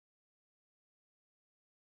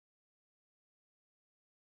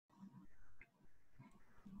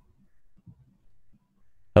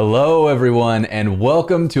Hello, everyone, and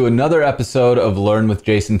welcome to another episode of Learn with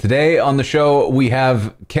Jason. Today on the show, we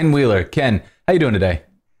have Ken Wheeler. Ken, how you doing today?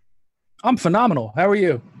 I'm phenomenal. How are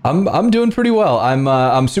you? I'm doing pretty well.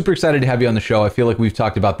 I'm super excited to have you on the show. I feel like we've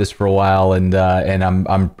talked about this for a while, and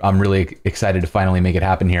I'm really excited to finally make it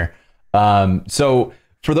happen here. So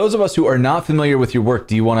for those of us who are not familiar with your work,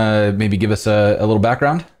 do you want to maybe give us a little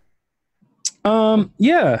background?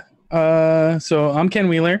 Yeah. So I'm Ken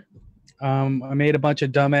Wheeler. I made a bunch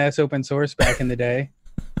of dumbass open source back in the day,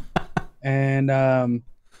 and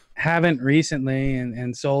haven't recently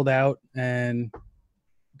and sold out and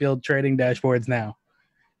build trading dashboards now,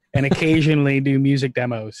 and occasionally do music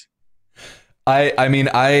demos. I mean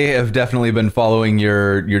I have definitely been following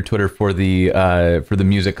your Twitter for the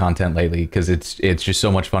music content lately because it's just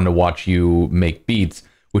so much fun to watch you make beats,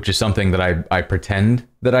 which is something that I pretend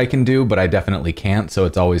that I can do, but I definitely can't. So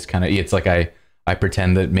it's always kind of it's like I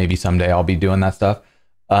pretend that maybe someday I'll be doing that stuff.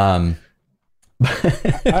 Um,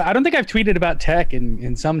 I don't think I've tweeted about tech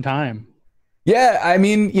in some time. yeah, I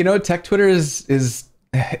mean, tech Twitter is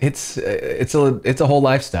it's a whole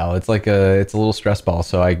lifestyle. It's like it's a little stress ball.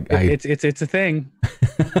 So It's a thing.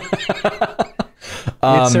 It's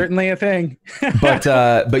um, certainly a thing.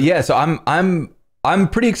 but yeah, so I'm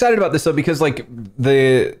pretty excited about this though because like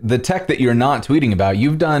the tech that you're not tweeting about,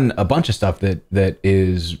 you've done a bunch of stuff that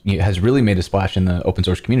has really made a splash in the open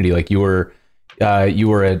source community. Like you were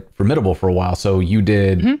at Formidable for a while, so you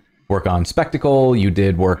did Mhm. work on Spectacle, you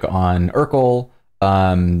did work on Urkel,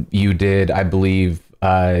 you did, I believe,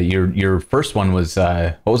 your first one was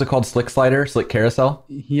what was it called? Slick Carousel.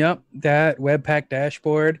 Yep, that Webpack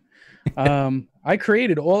dashboard. I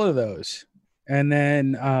created all of those, and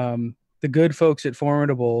then the good folks at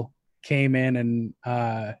Formidable came in and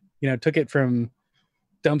took it from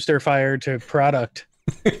dumpster fire to product.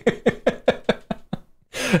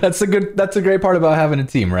 That's a great part about having a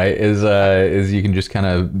team, right? Is you can just kind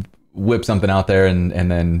of whip something out there and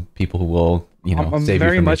then people who will I'm save you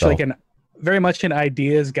very from much yourself. very much an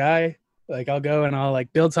ideas guy. Like I'll go and I'll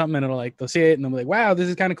like build something and it'll like they'll see it and they'll be like, wow, this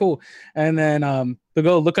is kind of cool. And then they'll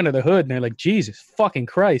go look under the hood and they're like, Jesus fucking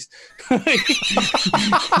Christ. All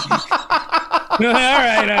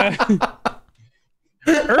right.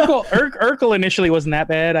 Urkel initially wasn't that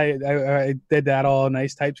bad. I did that all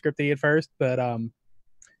nice TypeScripty at first, but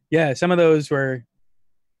yeah, some of those were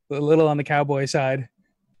a little on the cowboy side,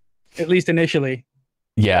 at least initially.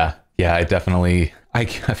 Yeah, I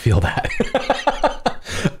feel that.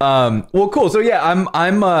 Well, cool. So yeah,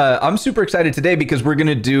 I'm super excited today because we're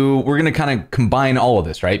gonna kind of combine all of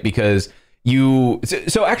this, right? Because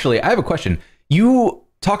so actually, I have a question. You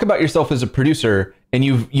talk about yourself as a producer, and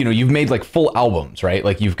you've made like full albums, right?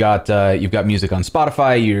 Like you've got music on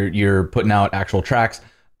Spotify. You're putting out actual tracks.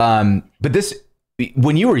 But this,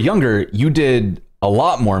 when you were younger, you did a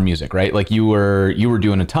lot more music, right? Like you were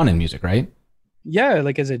doing a ton in music, right? Yeah,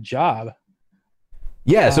 like as a job.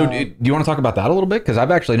 Yeah. So Uh, do you want to talk about that a little bit? Because I've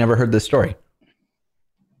actually never heard this story.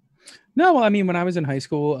 no, well, I mean, when I was in high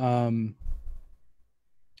school, I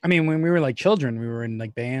mean, when we were like children, we were in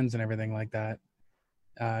like bands and everything like that.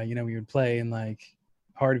 We would play in like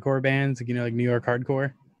hardcore bands, like like New York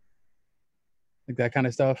hardcore, like that kind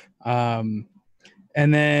of stuff. And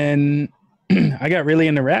then I got really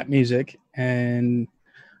into rap music, and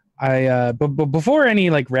but before any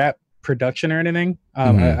like rap production or anything,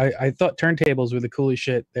 Hmm. I thought turntables were the coolest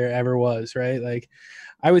shit there ever was, right? Like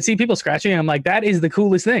I would see people scratching, and I'm like, that is the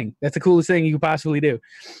coolest thing. That's the coolest thing you could possibly do.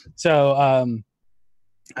 So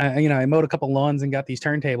I mowed a couple lawns and got these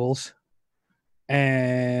turntables,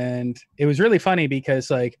 and it was really funny because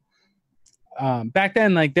like back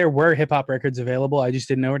then like there were hip hop records available. I just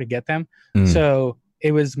didn't know where to get them. Mm, So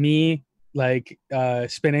it was me like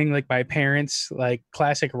spinning like my parents like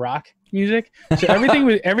classic rock music. So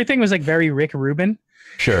everything was like very Rick Rubin.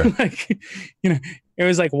 sure. Like it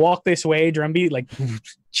was like walk this way drum beat like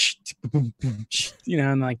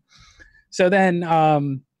and like so then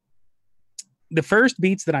the first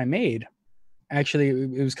beats that I made actually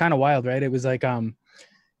it was kind of wild, right? It was like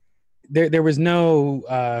there was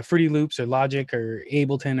no Fruity Loops or Logic or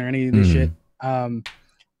Ableton or any of this shit. Mm, Um,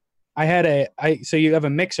 I had so you have a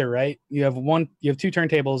mixer, right? You have two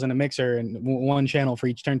turntables and a mixer and one channel for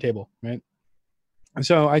each turntable, right? And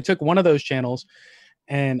so I took one of those channels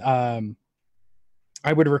and I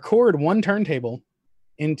would record one turntable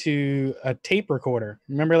into a tape recorder.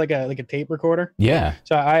 Remember like a tape recorder? yeah.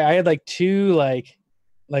 So I had like two like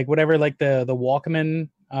whatever like the Walkman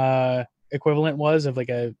equivalent was of like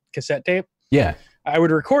a cassette tape. Yeah. I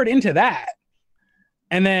would record into that,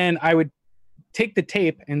 and then I would take the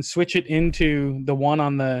tape and switch it into the one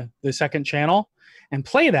on the second channel and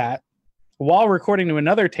play that while recording to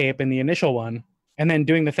another tape in the initial one, and then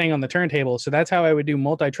doing the thing on the turntable. So that's how I would do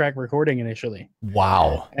multi-track recording initially.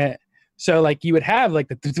 Wow. So like you would have like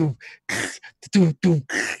the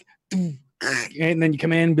and then you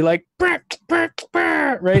come in and be like right,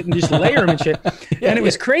 and just layer them and shit. And it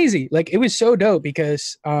was crazy. Like it was so dope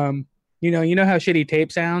because you know how shitty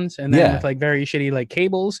tape sounds, and then with like very shitty like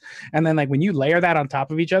cables, and then like when you layer that on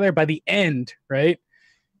top of each other, by the end, right,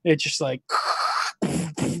 it's just like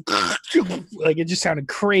it just sounded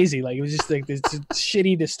crazy. Like it was just like this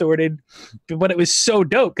shitty distorted, but it was so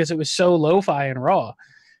dope because it was so lo-fi and raw,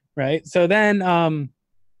 right? So then I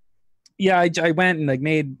went and like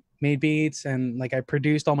made beats, and like I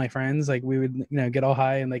produced all my friends. Like we would get all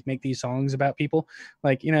high and like make these songs about people.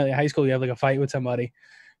 Like in high school you have like a fight with somebody,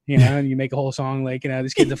 and you make a whole song like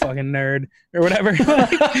this kid's a fucking nerd or whatever.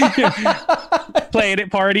 Play it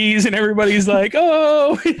at parties and everybody's like,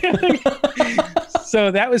 oh.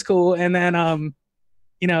 So that was cool. And then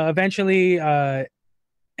eventually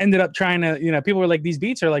ended up trying to, people were like, these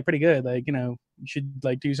beats are like pretty good, like you should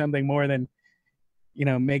like do something more than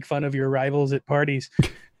make fun of your rivals at parties.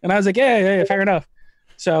 And I was like, yeah, fair enough.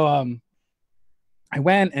 So I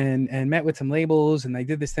went and met with some labels, and I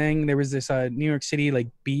did this thing. There was this New York City like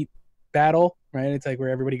beat battle, right? It's like where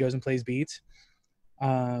everybody goes and plays beats.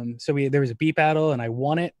 So there was a beat battle, and I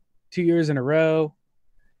won it 2 years in a row.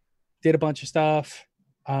 Did a bunch of stuff,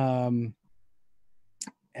 and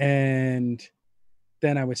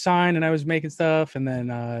then I was signed, and I was making stuff, and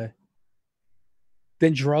then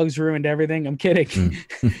drugs ruined everything. I'm kidding.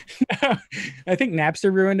 I think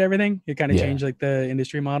Napster ruined everything. It kind of changed like the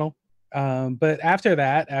industry model. But after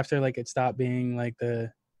that, after like it stopped being like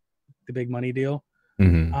the big money deal,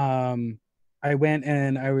 I went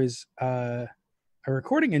and I was a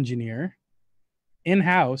recording engineer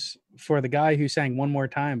in-house for the guy who sang One More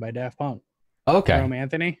Time by Daft Punk. Okay. Jerome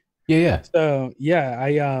Anthony. Yeah. So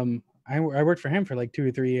I worked for him for like 2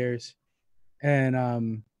 or 3 years,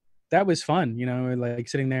 and that was fun, like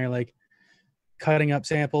sitting there like cutting up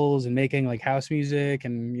samples and making like house music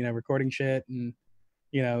and recording shit and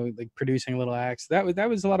like producing little acts. That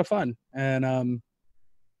was a lot of fun. And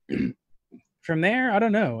from there, I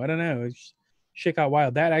don't know. Shit got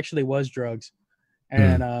wild. That actually was drugs.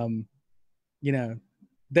 And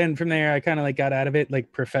then from there I kind of like got out of it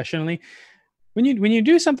like professionally. When you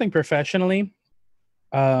do something professionally,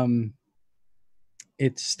 it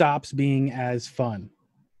stops being as fun.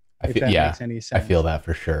 If that makes any sense. I feel that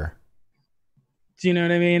for sure. Do you know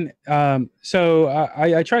what I mean? So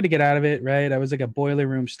I tried to get out of it, right? I was like a boiler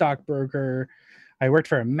room stockbroker. I worked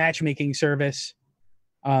for a matchmaking service.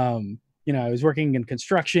 I was working in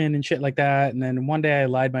construction and shit like that. And then one day I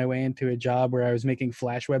lied my way into a job where I was making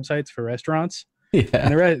Flash websites for restaurants. Yeah.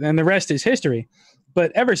 And the rest is history.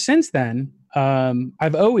 But ever since then,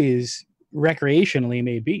 I've always recreationally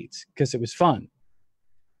made beats because it was fun.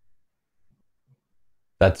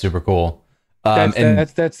 That's super cool.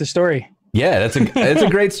 That's the story. Yeah, that's a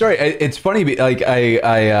great story. It's funny, like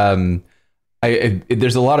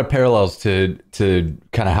there's a lot of parallels to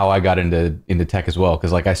kind of how I got into tech as well,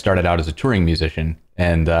 because like I started out as a touring musician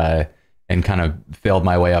and kind of failed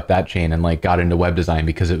my way up that chain and like got into web design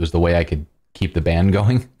because it was the way I could keep the band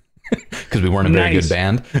going. Because we weren't a very good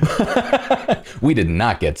band. We did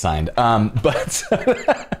not get signed. But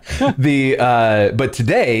but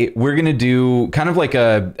today we're gonna do kind of like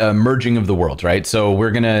a merging of the worlds, right? So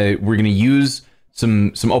we're gonna use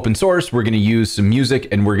some open source, we're gonna use some music,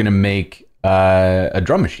 and we're gonna make a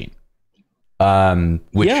drum machine.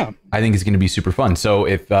 Which I think is gonna be super fun. So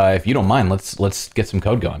if you don't mind, let's get some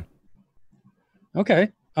code going.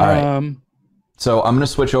 Okay. All right. So I'm going to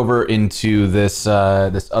switch over into this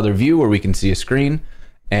other view where we can see a screen,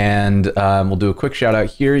 and we'll do a quick shout out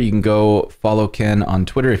here. You can go follow Ken on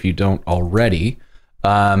Twitter if you don't already.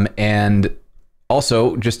 And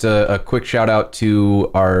also just a quick shout out to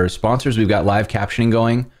our sponsors. We've got live captioning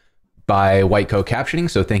going by White Coat Captioning.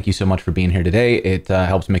 So thank you so much for being here today. It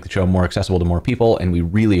helps make the show more accessible to more people, and we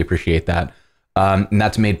really appreciate that. And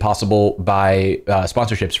that's made possible by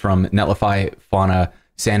sponsorships from Netlify, Fauna,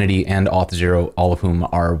 Sanity, and Auth0, all of whom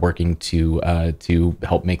are working to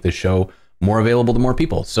help make this show more available to more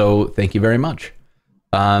people. So thank you very much.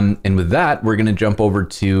 And with that, we're going to jump over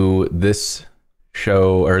to this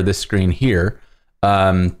show, or this screen here,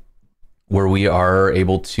 where we are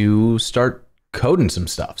able to start coding some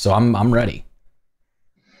stuff. So I'm ready.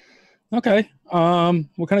 Okay.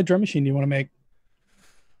 What kind of drum machine do you want to make?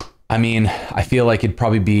 I mean, I feel like it'd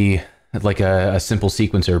probably be like a simple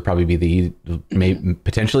sequencer would probably be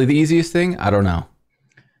potentially the easiest thing. I don't know.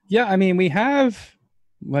 Yeah, I mean, we have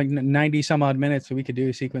like 90 some odd minutes, so we could do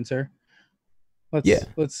a sequencer.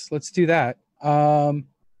 Let's do that. Um,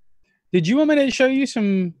 did you want me to show you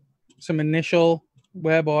some initial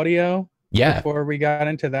web audio Yeah. before we got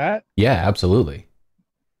into that? Yeah, absolutely.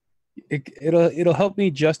 It'll help me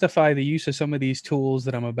justify the use of some of these tools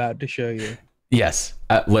that I'm about to show you. Yes.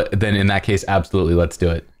 Then in that case, absolutely. Let's do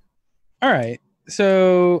it. All right.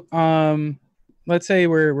 So, let's say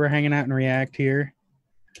we're hanging out in React here,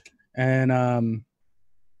 and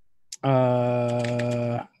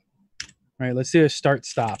right. Let's do a start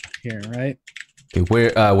stop here. Right. Okay,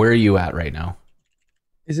 where are you at right now?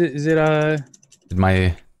 Is it Did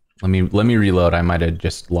my let me reload. I might have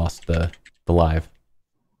just lost the live.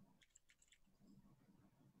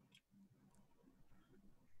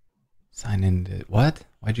 Sign into what?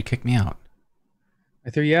 Why'd you kick me out?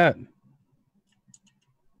 I threw you out.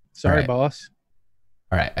 Sorry, All right. boss.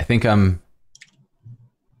 All right, I think I'm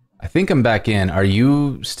back in. Are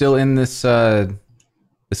you still in this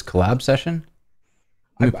this collab session?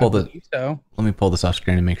 Let me pull let me pull this off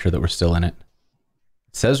screen and make sure that we're still in it.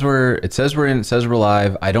 It says we're in. It says we're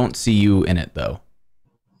live. I don't see you in it though.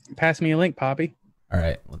 Pass me a link, Poppy. All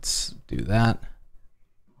right, let's do that.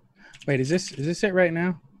 Wait, is this it right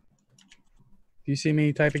now? Do you see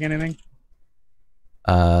me typing anything?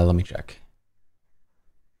 Let me check.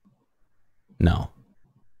 No.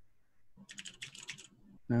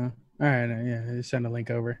 No. All right. Yeah. Just send a link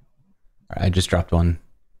over. All right, I just dropped one.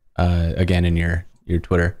 Again in your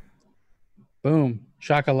Twitter. Boom.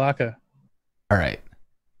 Shakalaka. All right.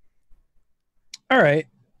 All right.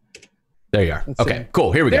 There you are. Let's Okay. see.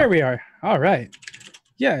 Cool. Here we go. There we are. All right.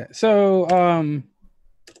 Yeah. So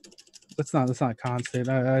let's not constant.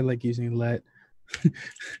 I like using let.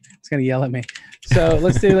 It's gonna yell at me. So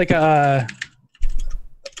let's do like a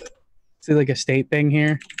state thing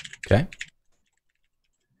here. Okay.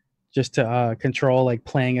 Just to control like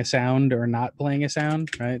playing a sound or not playing a sound,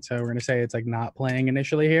 right? So we're gonna say it's like not playing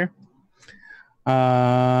initially here.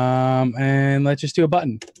 And let's just do a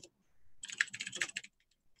button.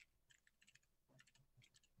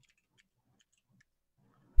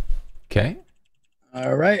 Okay.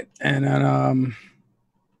 All right, and then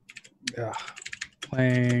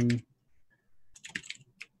playing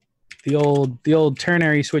the old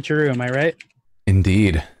ternary switcheroo. Am I right?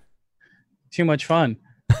 Indeed. Too much fun.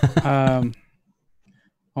 Well,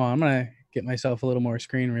 I'm gonna get myself a little more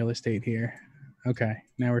screen real estate here. Okay,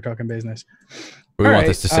 now we're talking business. We All want right,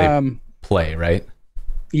 this to say play, right?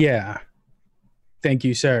 Yeah. Thank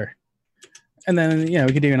you, sir. And then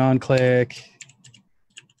we could do an on click,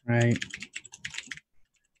 right?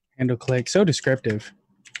 Handle click. So descriptive.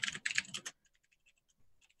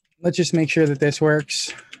 Let's just make sure that this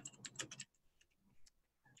works.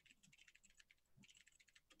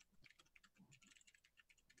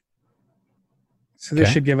 So this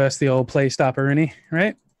should give us the old play stopperoonie,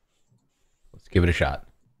 right? Let's give it a shot.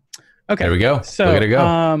 Okay. There we go. So, look at it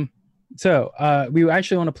go. We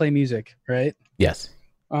actually want to play music, right? Yes.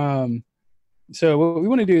 So what we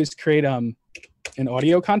want to do is create an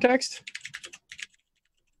audio context.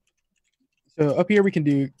 So up here we can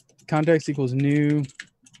do context equals new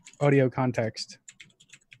audio context.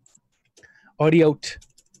 Audio-t.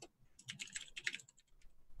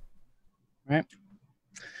 Right?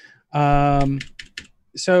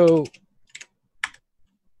 So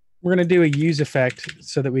we're going to do a use effect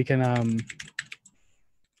so that we can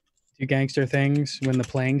do gangster things when the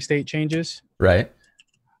playing state changes. Right.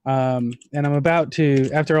 And I'm about to,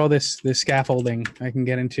 after all this scaffolding, I can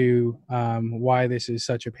get into why this is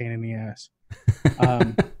such a pain in the ass.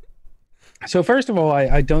 So first of all,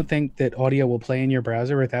 I don't think that audio will play in your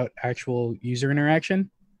browser without actual user interaction,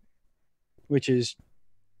 which is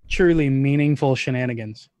truly meaningful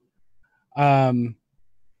shenanigans.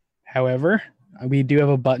 However, we do have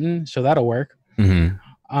a button, so that'll work.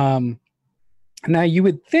 Mm-hmm. Now you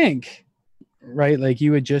would think, right? Like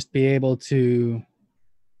you would just be able to.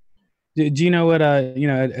 Do you know what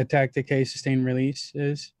attack, decay, sustain, release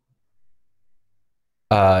is?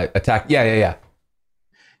 Attack. Yeah.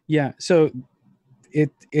 Yeah. So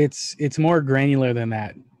it's more granular than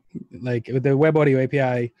that. Like with the Web Audio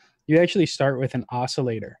API, you actually start with an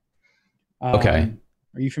oscillator. Okay.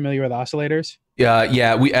 Are you familiar with oscillators?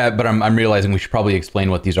 Yeah. But I'm realizing we should probably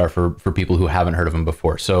explain what these are for people who haven't heard of them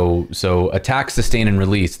before. So attack, sustain, and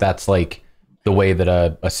release. That's like the way that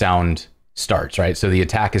a sound starts, right? So the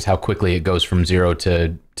attack is how quickly it goes from 0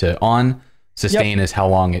 to on. Sustain is how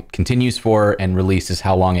long it continues for, and release is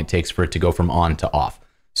how long it takes for it to go from on to off.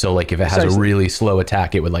 So like if it has a really slow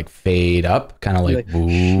attack, it would like fade up, kind of like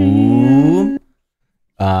boom.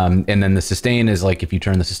 And then the sustain is like if you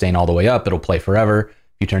turn the sustain all the way up, it'll play forever.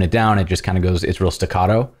 If you turn it down, it just kind of goes, it's real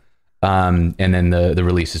staccato. And then the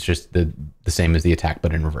release is just the same as the attack,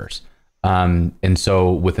 but in reverse. And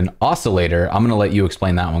so with an oscillator, I'm going to let you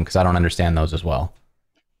explain that one because I don't understand those as well.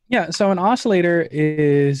 Yeah. So an oscillator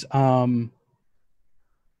is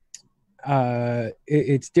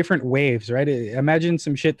it's different waves, right? Imagine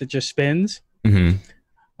some shit that just spins.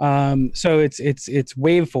 So it's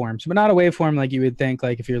waveforms, but not a waveform like you would think,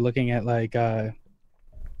 like if you're looking at like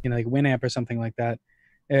like Winamp or something like that.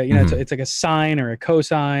 It's like a sine or a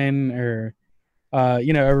cosine or a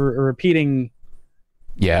repeating.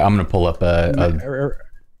 Yeah, I'm gonna pull up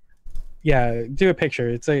yeah, do a picture.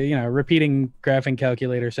 It's a repeating graphing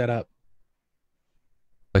calculator setup.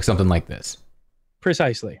 Like something like this.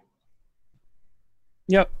 Precisely.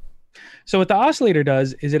 Yep. So what the oscillator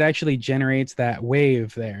does is it actually generates that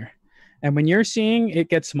wave there. And when you're seeing it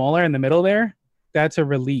get smaller in the middle there, that's a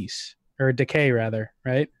release or a decay rather,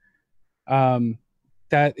 right?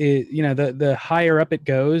 That is, the higher up it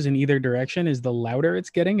goes in either direction is the louder it's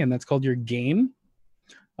getting, and that's called your gain.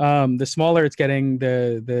 The smaller it's getting,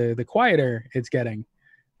 the quieter it's getting,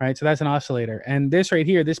 right? So that's an oscillator. And this right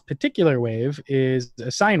here, this particular wave is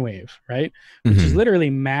a sine wave, right? Which is literally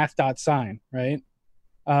math.sine, right?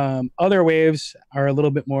 Other waves are a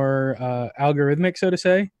little bit more algorithmic, so to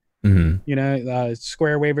say.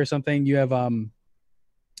 Square wave or something. You have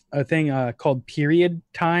a thing called period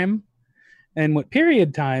time. And what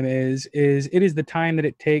period time is it is the time that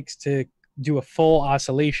it takes to do a full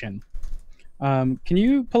oscillation. Can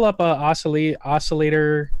you pull up a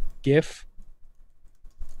oscillator GIF?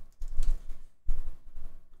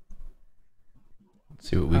 Let's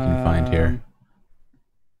see what we can find here.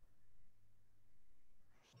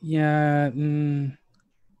 Yeah,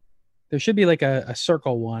 there should be like a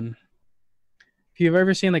circle one. If you've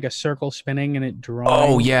ever seen like a circle spinning and it drawing.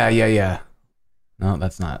 Oh yeah. No,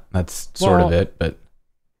 that's not. That's sort of it, but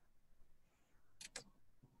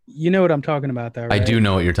you know what I'm talking about, though, right? I do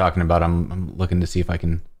know what you're talking about. I'm looking to see if I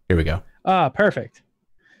can. Here we go. Perfect.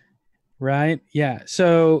 Right. Yeah.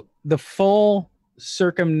 So the full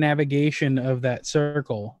circumnavigation of that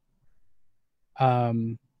circle,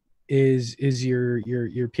 is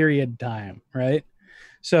your period time, right?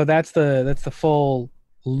 So that's the full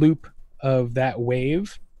loop of that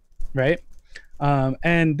wave, right?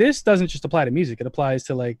 And this doesn't just apply to music; it applies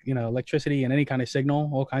to electricity and any kind of signal,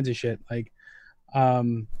 all kinds of shit.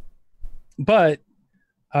 But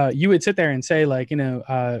you would sit there and say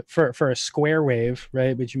for a square wave,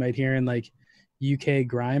 right? Which you might hear in like UK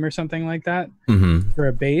grime or something like that, for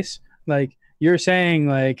a bass, like you're saying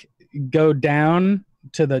like go down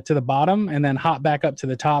to the bottom and then hop back up to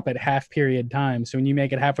the top at half period time. So when you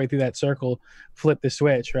make it halfway through that circle, flip the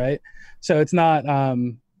switch, right? So it's not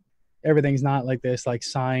everything's not like this, like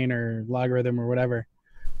sine or logarithm or whatever.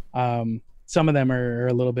 Some of them are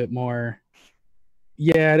a little bit more.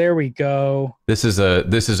 Yeah, there we go. This is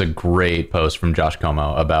a great post from Josh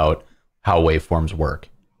Como about how waveforms work.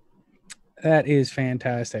 That is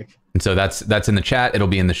fantastic. And so that's in the chat. It'll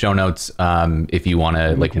be in the show notes if you want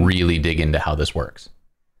to really dig into how this works.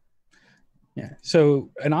 Yeah. So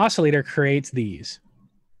an oscillator creates these,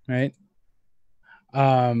 right?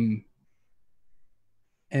 And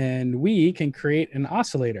we can create an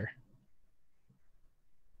oscillator.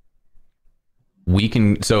 We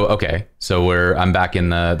can. So okay. So I'm back in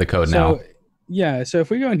the code now. Yeah. So if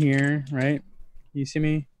we go in here, right? You see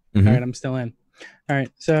me? All right. I'm still in. All right.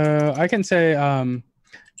 So I can say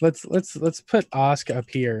let's put Osk up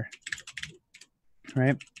here,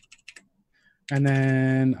 right? And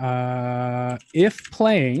then if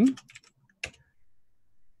playing,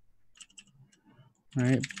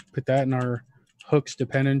 right? Put that in our hooks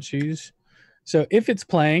dependencies. So if it's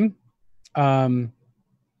playing, what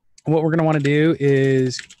we're going to want to do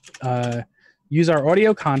is use our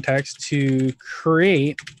audio context to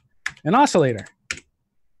create an oscillator,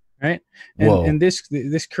 right? And this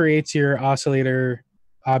creates your oscillator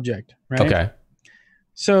object, right? Okay.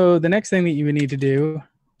 So the next thing that you would need to do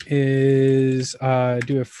is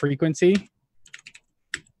do a frequency,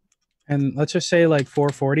 and let's just say like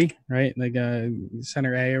 440, right? Like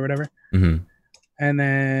center A or whatever. And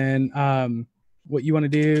then what you want to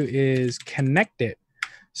do is connect it.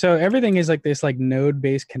 So everything is like this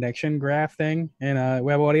node-based connection graph thing in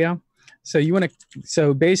web audio.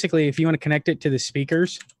 So basically if you want to connect it to the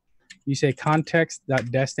speakers, you say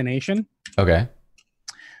context.destination. Okay.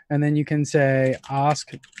 And then you can say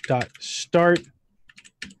osk.start,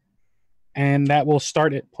 and that will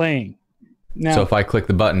start it playing. Now, so if I click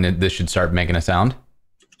the button, this should start making a sound?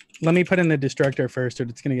 Let me put in the destructor first, or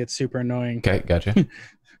it's going to get super annoying. Okay, gotcha.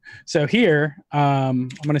 So here, I'm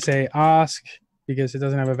going to say osk, because it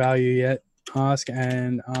doesn't have a value yet. Osk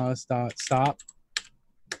and osk.stop.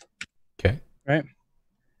 Okay. Right?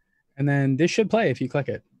 And then this should play if you click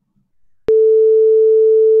it.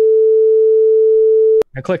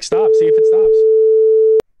 I click stop, see if it stops.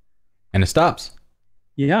 And it stops.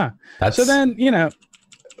 Yeah. That's So then, you know,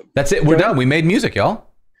 that's it. We're done. We made music,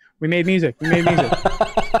 y'all. we made music. We made music.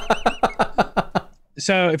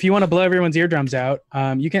 So if you want to blow everyone's eardrums out,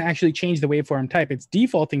 you can actually change the waveform type. It's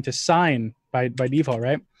defaulting to sine by default,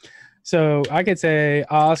 right? So I could say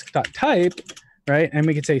ask.type, right? And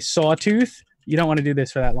we could say sawtooth. You don't want to do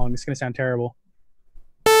this for that long. It's going to sound terrible.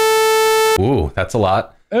 Ooh, that's a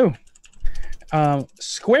lot. Oh,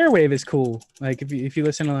 square wave is cool. Like if you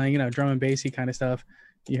listen to like, you know, drum and bassy kind of stuff,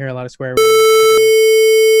 you hear a lot of square wave.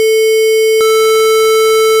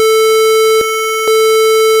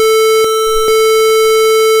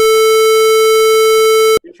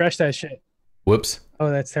 Refresh that shit. Whoops. Oh,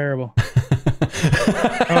 that's terrible.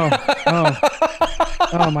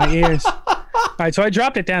 Oh, my ears. All right, so I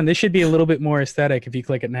dropped it down. This should be a little bit more aesthetic if you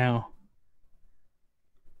click it now.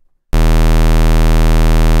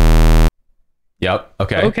 Yep.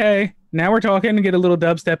 Okay. Okay, now we're talking. Get a little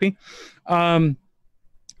dubsteppy.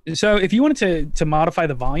 So if you wanted to modify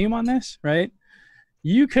the volume on this, right,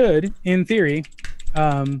 you could, in theory,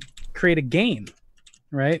 create a gain,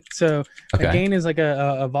 right? So Okay. a gain is like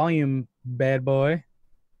a volume bad boy.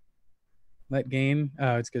 Let gain.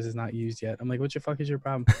 Oh, it's because it's not used yet. I'm like, what the fuck is your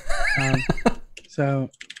problem? So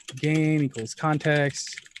gain equals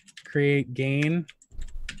context, create gain,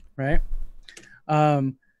 right?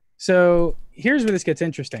 So here's where this gets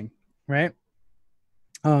interesting, right?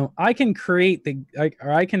 I can create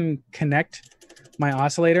or I can connect my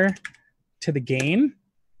oscillator to the gain.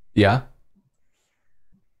 Yeah.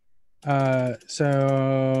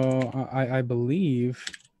 So I believe.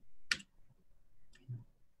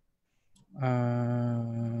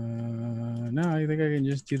 No, I think I can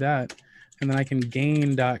just do that, and then I can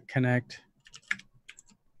gain dot connect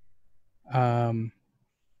to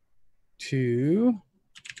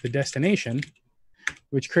the destination,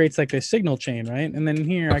 which creates like this signal chain, right? And then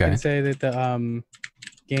here Okay. I can say that the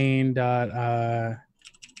gain dot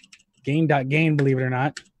gain, believe it or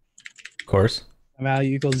not, Of course.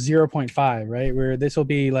 value equals 0.5, right? Where this will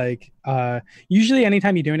be like usually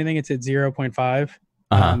anytime you do anything, it's at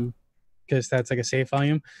 0.5. Because that's like a safe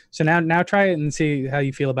volume. So now try it and see how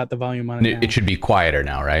you feel about the volume on it. It should be quieter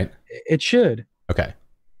now, right? It should. Okay.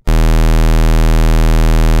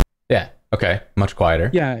 Yeah. Okay. Much quieter.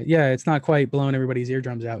 Yeah. It's not quite blowing everybody's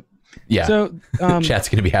eardrums out. Yeah. So Chat's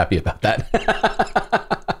gonna be happy about that.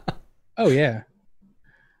 oh yeah.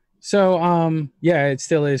 So yeah, it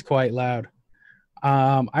still is quite loud.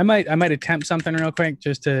 I might attempt something real quick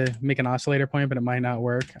just to make an oscillator point, but it might not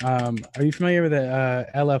work. Are you familiar with the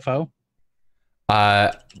LFO?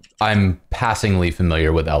 I'm passingly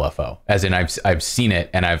familiar with LFO, as in I've seen it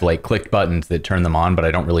and I've like clicked buttons that turn them on, but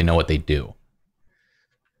I don't really know what they do.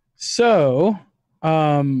 So,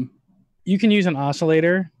 you can use an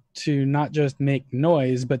oscillator to not just make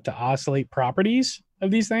noise, but to oscillate properties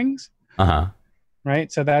of these things.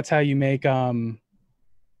 Right. So that's how you make like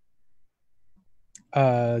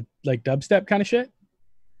dubstep kind of shit.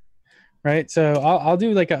 Right. So I'll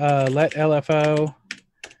do like a let LFO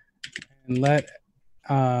and let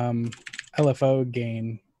LFO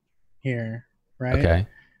gain here. Right. Okay.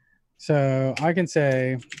 So I can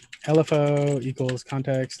say LFO equals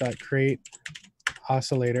context dot create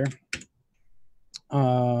oscillator.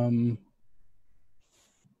 LFO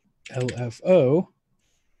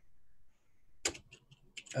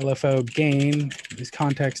gain is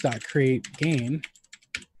context dot create gain.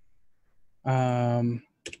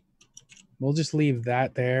 We'll just leave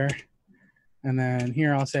that there, and then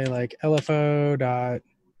here I'll say like LFO dot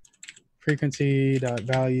frequency dot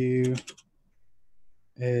value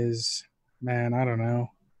is, man, I don't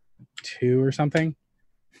know, 2 or something.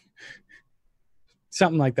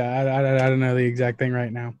 Something like that. I don't know the exact thing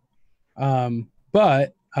right now.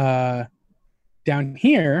 But down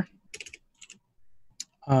here,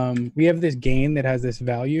 we have this gain that has this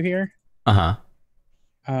value here.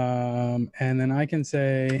 And then I can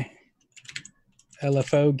say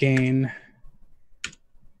LFO gain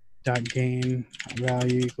dot gain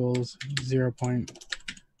value equals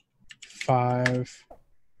 0.5.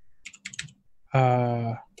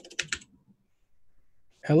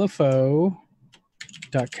 LFO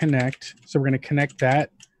dot connect. So we're going to connect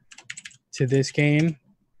that to this gain,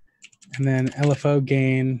 and then LFO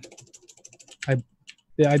gain.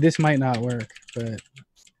 This might not work, but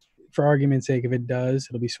for argument's sake, if it does,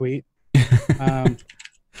 it'll be sweet.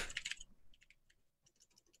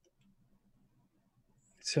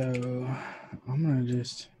 So I'm gonna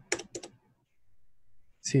just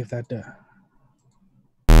see if that does.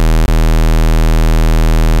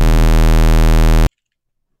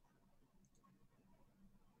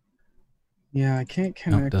 Yeah, I can't Nope,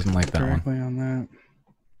 connect doesn't like that one. directly on that.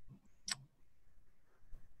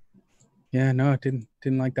 Yeah, no, it didn't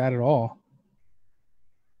like that at all.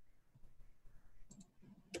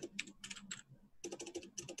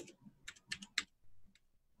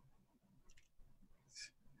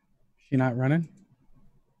 She not running?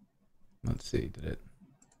 Let's see, did it?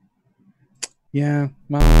 Yeah,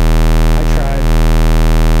 well, I tried.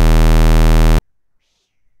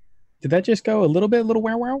 Did that just go a little bit, a little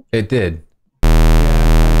wow wow? It did.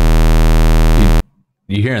 Yeah.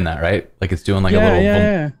 You hearing that, right? Like it's doing like a Yeah, little yeah, boom.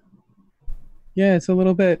 yeah. Yeah, it's a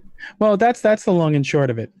little bit. Well, that's the long and short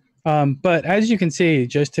of it. But as you can see,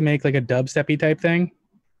 just to make like a dubsteppy type thing,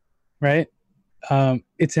 right?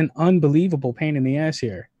 It's an unbelievable pain in the ass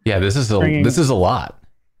here. Yeah, this is Bringing, a lot.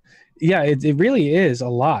 yeah, it really is a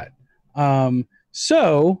lot.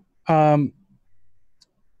 So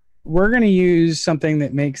we're gonna use something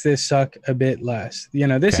that makes this suck a bit less. You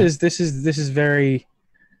know, this Okay. is very.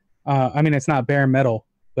 I mean, it's not bare metal,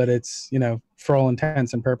 but it's, you know, for all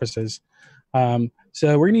intents and purposes.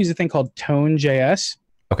 So we're gonna use a thing called Tone.js.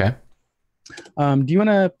 Okay. Do you want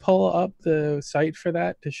to pull up the site for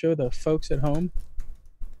that to show the folks at home?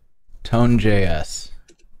 Tone.js.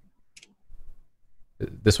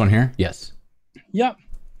 This one here? Yes. Yep.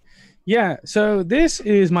 Yeah. So this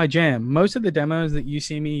is my jam. Most of the demos that you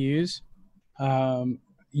see me use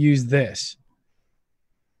this.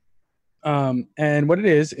 And what it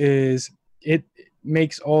is it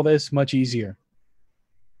makes all this much easier.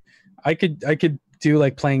 I could do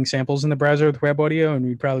like playing samples in the browser with web audio, and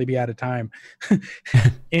we'd probably be out of time.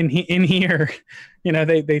 in here, you know,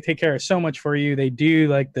 they take care of so much for you. They do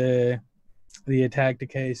like the attack,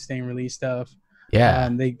 decay, sustain, release stuff. Yeah.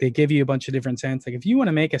 They give you a bunch of different synths. Like if you want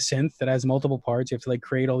to make a synth that has multiple parts, you have to like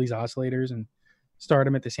create all these oscillators and start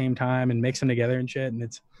them at the same time and mix them together and shit. And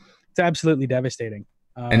it's absolutely devastating.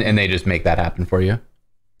 And they just make that happen for you?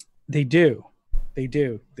 They do.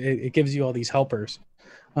 It gives you all these helpers.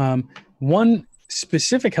 One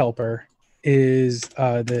specific helper is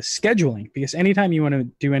the scheduling, because anytime you want to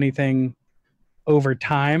do anything over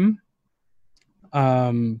time,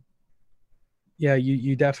 yeah,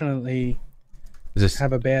 you definitely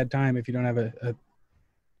have a bad time if you don't have a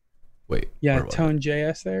wait. Yeah,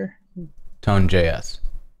 Tone.js there. Tone.js.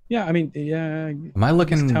 Yeah, I mean, yeah. Am I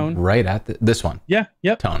looking right at this one? Yeah,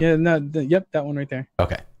 yep. Tone. Yeah, no, yep, that one right there.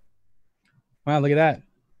 Okay. Wow, look at that.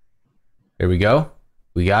 Here we go.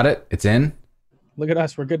 We got it. It's in. Look at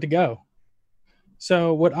us. We're good to go.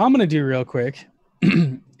 So what I'm going to do real quick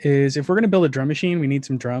is, if we're going to build a drum machine, we need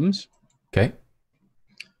some drums. Okay.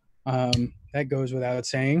 That goes without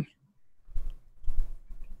saying.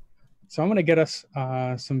 So I'm going to get us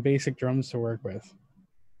some basic drums to work with.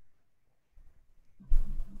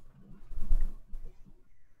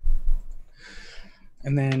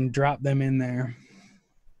 And then drop them in there.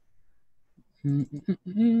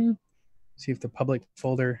 See if the public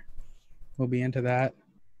folder will be into that.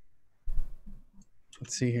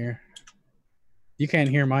 Let's see here. You can't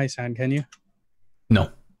hear my sound, can you? No.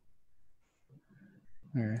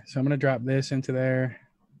 All right, so I'm going to drop this into there.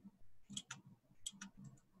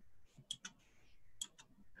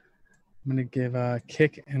 I'm going to give a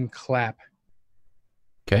kick and clap.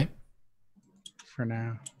 Okay. For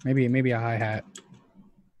now. Maybe a hi-hat.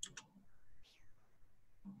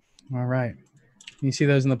 All right. You see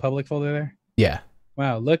those in the public folder there? Yeah.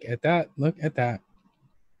 Wow, look at that. Look at that.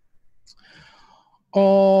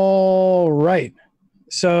 All right.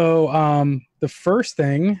 So the first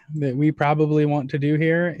thing that we probably want to do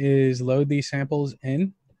here is load these samples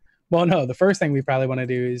in. Well, no, the first thing we probably want to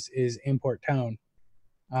do is import tone.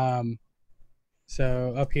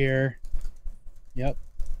 So up here, yep.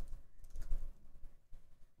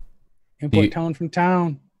 Import tone from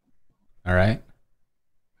town. All right.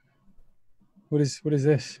 What is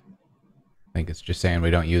this? I think it's just saying we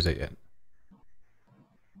don't use it yet.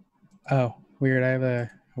 Oh, weird. I have a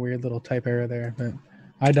weird little type error there, but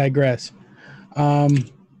I digress. Yeah,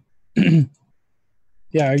 are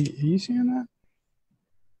you seeing that?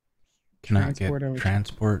 Can I get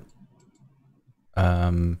transport?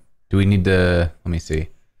 Do we need to, let me see.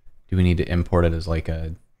 Do we need to import it as like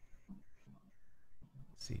a,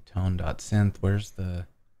 let's see, tone.synth. Where's the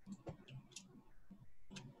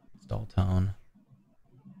install tone?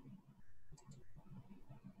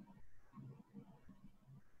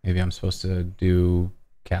 Maybe I'm supposed to do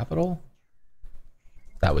capital?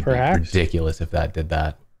 That would be ridiculous if that did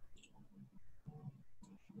that.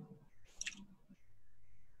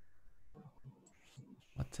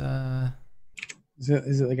 What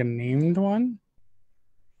is it like a named one?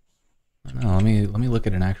 I don't know. Let me look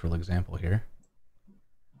at an actual example here.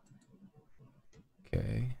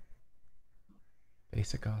 Okay.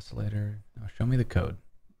 Basic oscillator. Now show me the code.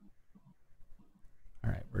 All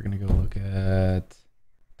right, we're gonna go look at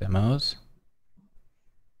demos.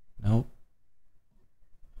 Nope.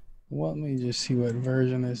 Let me just see what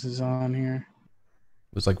version this is on here.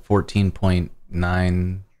 It was like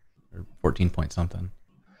 14.9 or 14 point something.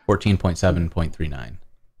 14.7.39.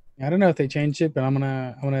 I don't know if they changed it, but I'm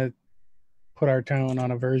gonna put our tone on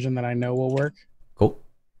a version that I know will work. Cool.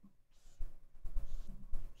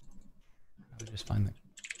 I'll just find it.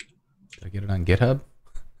 Did I get it on GitHub?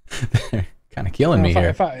 They're kind of killing me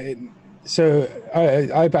here. So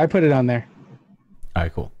I put it on there. All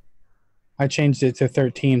right, cool. I changed it to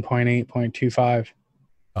 13.8.25.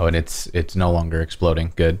 Oh, and it's no longer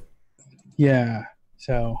exploding. Good. Yeah.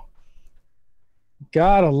 So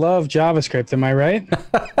gotta love JavaScript, am I right?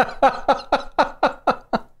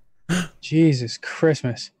 Jesus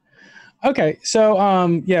Christmas. Okay,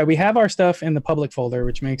 so yeah, we have our stuff in the public folder,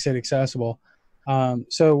 which makes it accessible.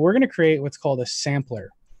 So we're gonna create what's called a sampler.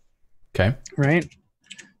 Okay. Right.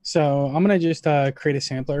 So I'm gonna just create a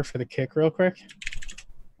sampler for the kick real quick.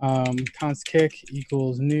 Const kick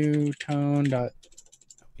equals new tone dot.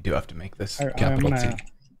 We do have to make this capital T.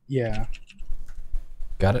 Yeah.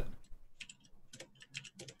 Got it.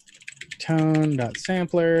 Tone dot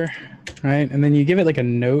sampler, right? And then you give it like a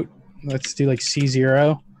note. Let's do like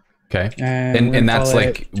C0. Okay. And that's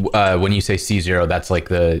like when you say C0, that's like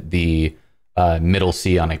the middle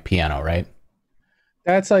C on a piano, right?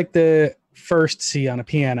 That's like the first C on a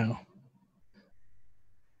piano.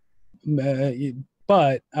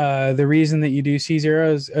 But the reason that you do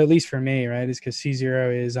C0 is, at least for me, right, is because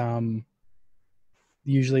C0 is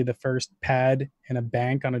usually the first pad in a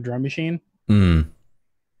bank on a drum machine.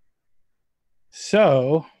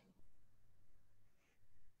 So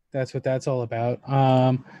that's what that's all about.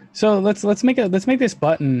 So let's make this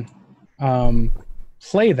button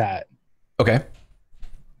play that. Okay.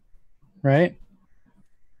 Right.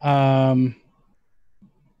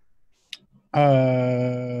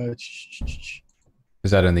 Is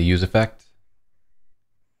that in the use effect?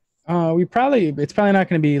 It's probably not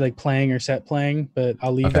going to be like playing or set playing, but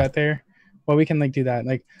I'll leave that there. Well, we can like do that.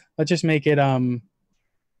 Like, let's just make it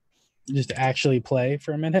just actually play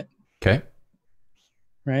for a minute. Okay.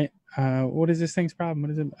 Right. What is this thing's problem? What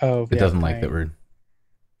is it? Oh, it doesn't like that word.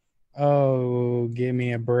 Oh, give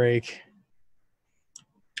me a break.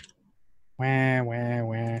 Wah, wah,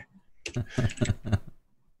 wah. Let's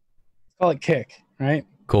call it kick, right?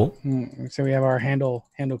 Cool. So we have our handle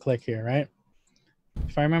click here, right?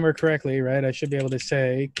 If I remember correctly, right, I should be able to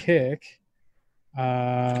say kick,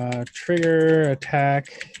 trigger, attack,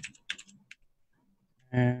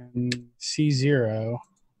 and C0,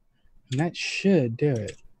 and that should do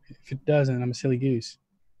it. If it doesn't, I'm a silly goose.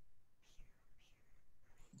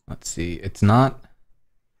 Let's see. It's not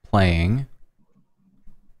playing,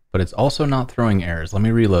 but it's also not throwing errors. Let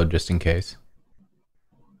me reload just in case.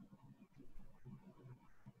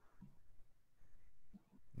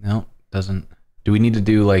 No, doesn't. Do we need to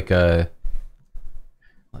do like a?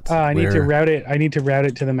 I need to route it. I need to route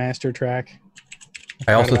it to the master track.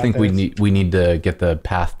 I also think we need to get the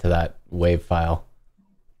path to that wave file.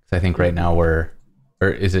 I think right now or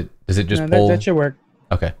does it just pull? That should work.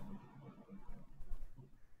 Okay.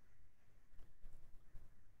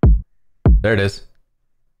 There it is.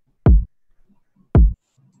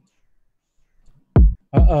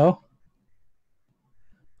 Uh-oh.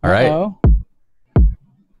 All right.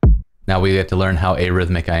 Now we get to learn how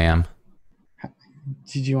arrhythmic I am.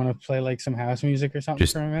 Did you want to play like some house music or something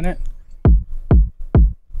for a minute?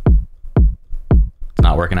 It's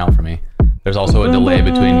not working out for me. There's also a delay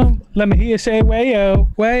between. Let me hear you say wayo,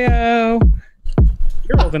 wayo.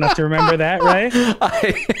 You're old enough to remember that, right?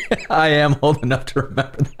 I am old enough to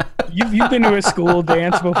remember that. You've been to a school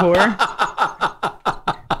dance before.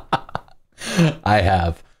 I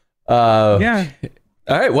have. Yeah.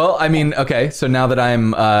 All right. Well, I mean, okay. So now that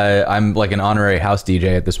I'm like an honorary house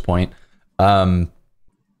DJ at this point, the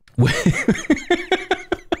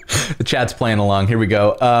chat's playing along. Here we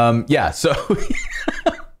go. Yeah. So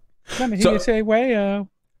let me hear you say wayo.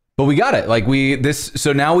 But we got it. Like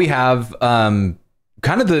so now we have kind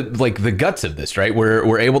of the guts of this, right?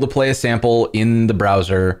 We're able to play a sample in the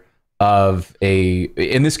browser of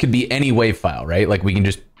and this could be any wave file, right? Like we can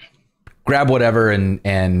just grab whatever and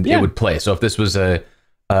it would play. So if this was a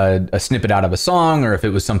snippet out of a song, or if it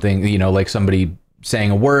was something, like somebody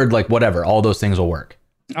saying a word, like whatever, all those things will work.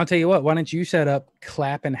 I'll tell you what, why don't you set up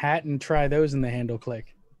clap and hat and try those in the handle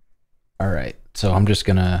click? All right. So I'm just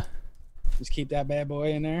gonna keep that bad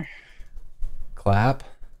boy in there. Clap.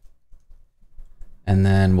 And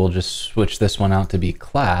then we'll just switch this one out to be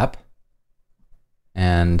clap.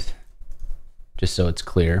 And just so it's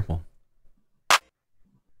clear. Well,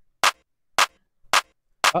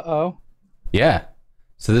 Uh-oh. yeah.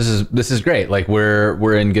 So this is great. Like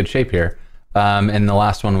we're in good shape here. And the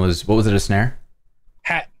last one was, what was it? A snare?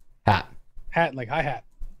 Hat. Hat. Hat, like hi-hat.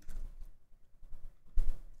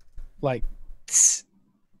 Like, tss.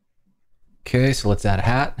 Okay, so let's add a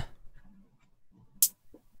hat.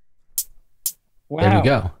 Wow. There we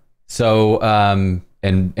go. So, and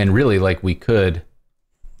really, like, we could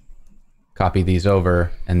copy these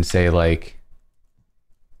over and say, like,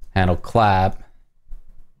 handle clap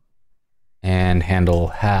and handle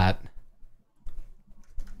hat.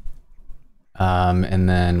 And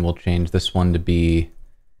then we'll change this one to be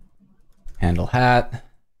handle hat.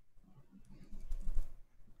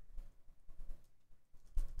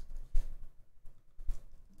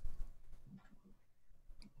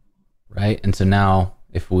 Right? And so now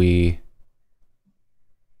if we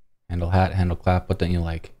handle hat, handle clap, what don't you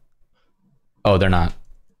like? Oh, they're not.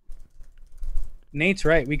 Nate's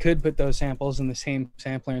right. We could put those samples in the same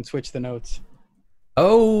sampler and switch the notes.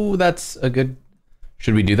 Oh, that's a good...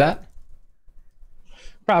 Should we do that?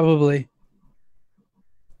 Probably.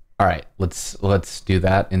 All right, let's do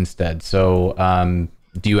that instead. So,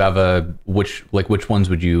 do you have which ones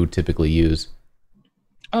would you typically use?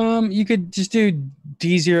 You could just do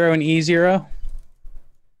D0 and E0.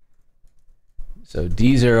 So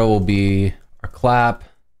D0 will be our clap,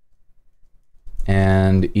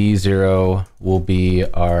 and E0 will be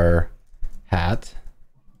our hat.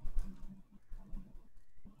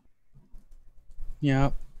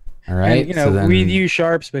 Yeah. All right. And, you know, so then, we use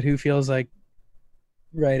sharps, but who feels like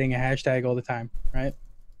writing a hashtag all the time, right?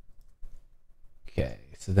 okay.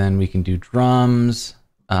 So then we can do drums,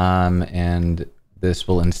 and this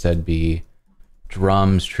will instead be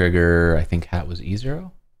drums trigger. I think hat was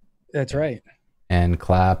E0. That's right. And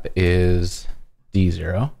clap is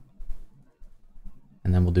D0.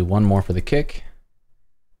 And then we'll do one more for the kick.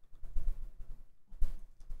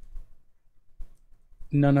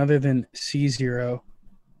 None other than C0.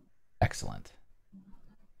 Excellent.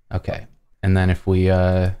 Okay. And then if we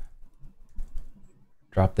drop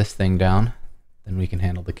this thing down, then we can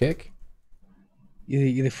handle the kick.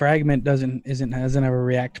 The fragment doesn't have a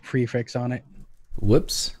react prefix on it.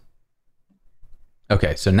 Whoops.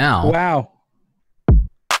 Okay, so now Wow.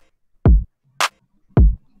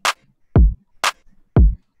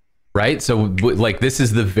 right? So like this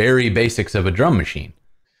is the very basics of a drum machine.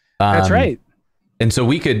 That's right. And so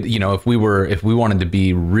we could, you know, if we wanted to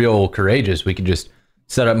be real courageous, we could just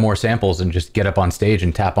set up more samples and just get up on stage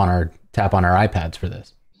and tap on our iPads for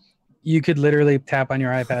this. You could literally tap on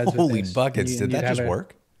your iPads. Holy with this. buckets! Did that just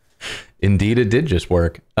work? Indeed, it did just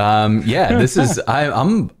work. Yeah, this is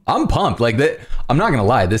I'm pumped. Like that, I'm not gonna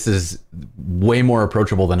lie. This is way more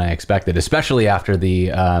approachable than I expected, especially after the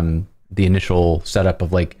initial setup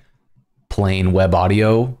of like plain web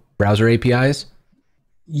audio browser APIs.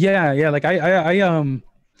 Yeah. Like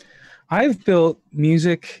I've built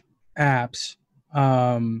music apps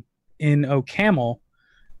in OCaml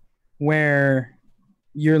where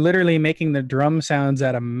you're literally making the drum sounds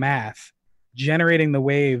out of math, generating the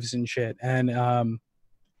waves and shit. And you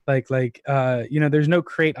know, there's no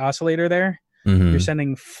crate oscillator there. Mm-hmm. You're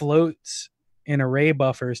sending floats in array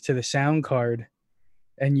buffers to the sound card,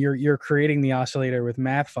 and you're creating the oscillator with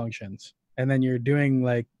math functions, and then you're doing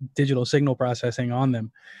like digital signal processing on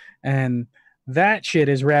them, and that shit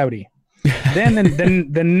is rowdy. then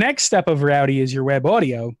the next step of rowdy is your web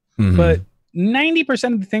audio. Mm-hmm. But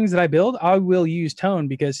 90% of the things that I build, I will use tone,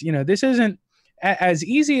 because, you know, this isn't as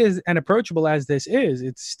easy as and approachable as this is.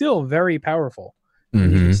 It's still very powerful.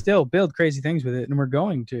 Mm-hmm. You can still build crazy things with it, and we're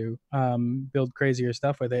going to build crazier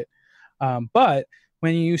stuff with it. But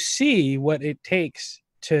when you see what it takes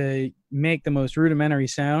to make the most rudimentary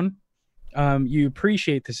sound, you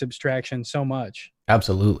appreciate this abstraction so much.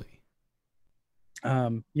 Absolutely.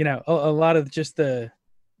 You know, a lot of just the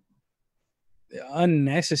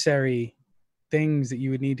unnecessary things that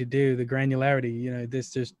you would need to do, the granularity, you know, this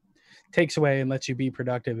just takes away and lets you be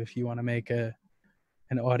productive if you want to make an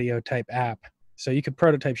audio type app. So you could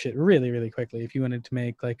prototype shit really, really quickly. If you wanted to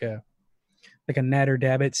make like a Natter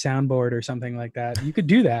Dabbit soundboard or something like that, you could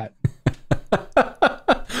do that.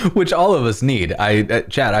 Which all of us need.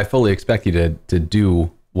 Chad, I fully expect you to do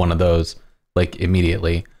one of those like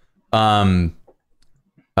immediately. Link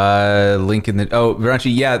in the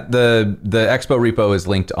Viranchi, yeah, the expo repo is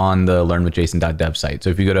linked on the learnwithjason.dev site. So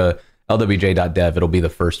if you go to lwj.dev, it'll be the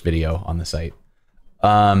first video on the site.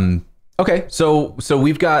 Okay, so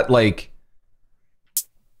we've got like,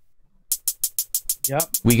 Yep.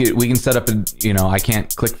 We can set up a, you know, I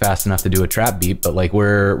can't click fast enough to do a trap beat, but like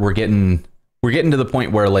we're getting we're getting to the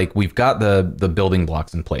point where like we've got the building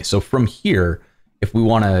blocks in place. So from here, if we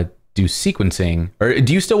want to do sequencing, or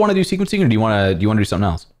do you still want to do sequencing, or do you want to do something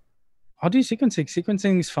else? I'll do sequencing.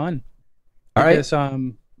 Sequencing is fun. All right. Because,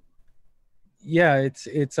 yeah, it's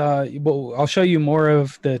well, I'll show you more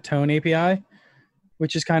of the Tone API,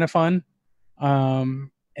 which is kind of fun.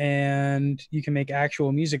 And you can make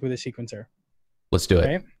actual music with a sequencer. Let's do it.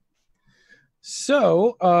 Right?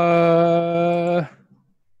 So,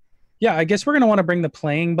 yeah, I guess we're going to want to bring the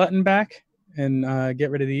playing button back and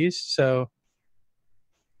get rid of these. So,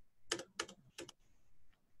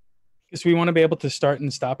 because we want to be able to start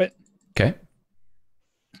and stop it. Okay.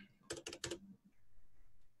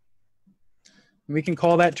 We can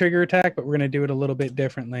call that trigger attack, but we're going to do it a little bit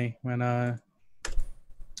differently when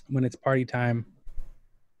it's party time.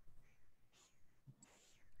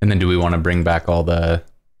 And then do we want to bring back all the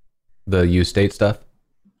use state stuff?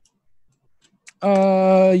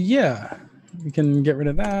 Yeah. We can get rid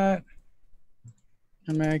of that.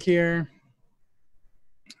 Come back here.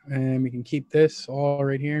 And we can keep this all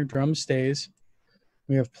right here. Drum stays.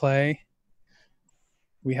 We have play.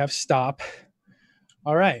 We have stop.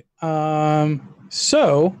 All right.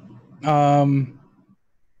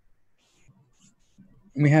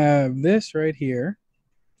 We have this right here.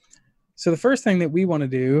 So the first thing that we want to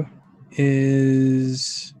do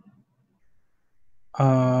is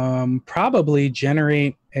probably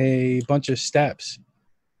generate a bunch of steps,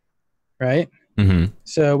 right? Mm-hmm.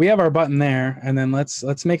 So we have our button there, and then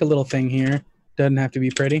let's make a little thing here. Doesn't have to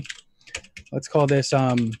be pretty. Let's call this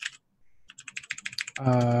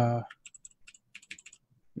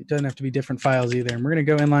it doesn't have to be different files either. And we're gonna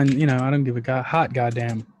go inline. You know, I don't give a hot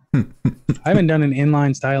goddamn. I haven't done an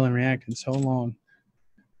inline style in React in so long.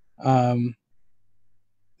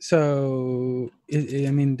 So I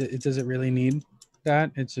mean, does it really need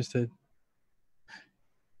that? It's just a,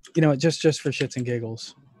 you know, just for shits and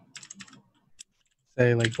giggles.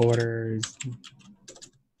 Say like borders, you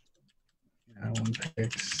know, one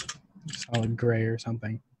pix, solid gray or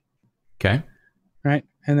something. Okay. Right,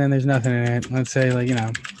 and then there's nothing in it. Let's say like, you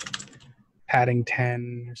know, padding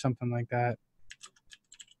 10 or something like that.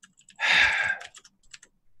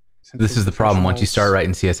 This is the problem. Once you start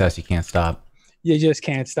writing CSS, you can't stop. You just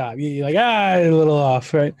can't stop. You're like, a little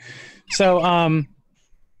off, right? So,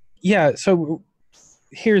 yeah. So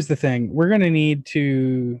here's the thing. We're going to need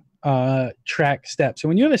to track steps. So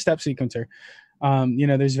when you have a step sequencer, you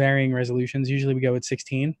know, there's varying resolutions. Usually we go with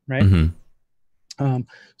 16, right? Mm-hmm.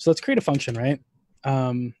 So let's create a function, right?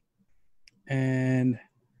 And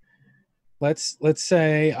let's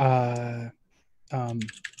say,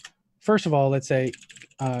 first of all, let's say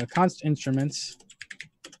const instruments,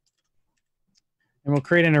 and we'll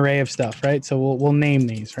create an array of stuff, right? So we'll name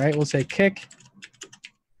these, right? We'll say kick,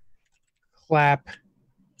 clap,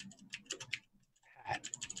 hat,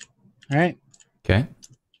 right? Okay.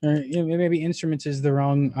 Or you know, maybe instruments is the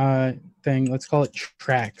wrong thing. Let's call it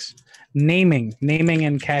tracks. Naming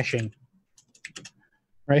and caching,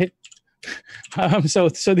 right? So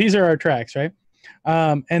these are our tracks, right?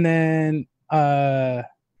 And then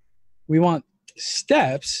we want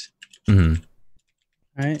steps, Mm-hmm.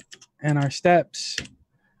 right? And our steps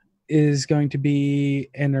is going to be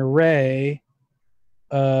an array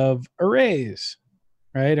of arrays,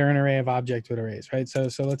 right? Or an array of objects with arrays, right? So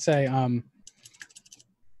let's say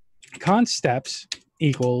const steps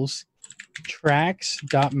equals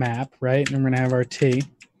tracks.map, right? And we're going to have our T.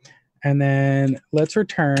 And then let's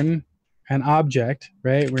return an object,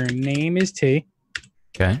 right? Where name is T.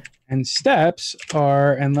 Okay. And steps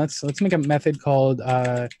are, and let's make a method called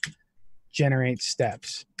generate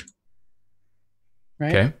steps.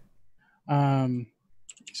 Right? Okay.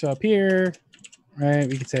 So up here, right,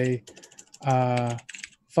 we could say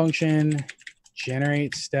function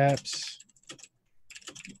generate steps.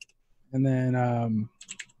 And then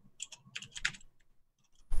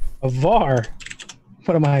a var.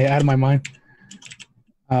 What am I out of my mind?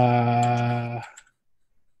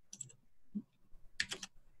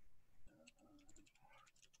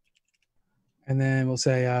 And then we'll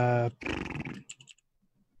say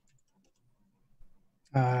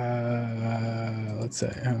let's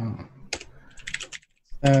say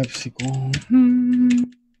steps equal,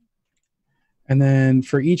 and then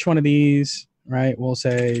for each one of these, right, we'll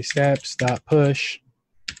say steps.push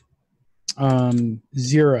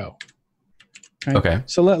 0. Right? Okay.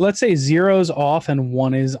 So let's say 0's off and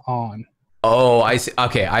 1 is on. Oh, I see.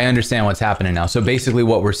 Okay, I understand what's happening now. So basically,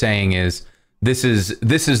 what we're saying is this is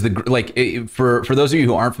the like for those of you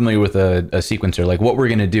who aren't familiar with a sequencer, like what we're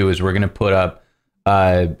gonna do is we're gonna put up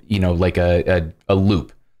you know, like a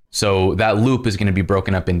loop. So that loop is going to be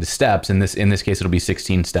broken up into steps, and in this case it'll be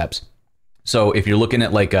 16 steps. So if you're looking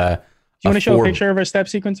at like Do you want to show a picture of our step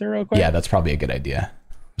sequencer real quick? Yeah, that's probably a good idea.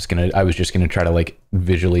 I was just gonna try to like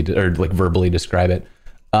visually or like verbally describe it.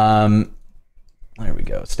 There we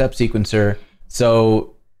go. Step sequencer.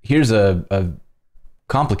 So here's a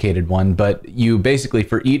complicated one, but you basically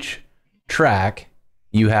for each track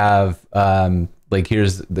you have like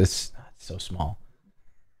here's this. It's so small.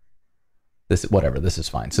 This whatever. This is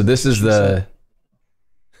fine. So this is the.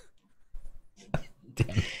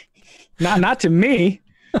 Damn. Not to me.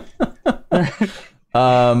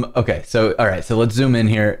 Okay, so all right, so let's zoom in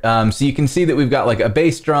here. So you can see that we've got like a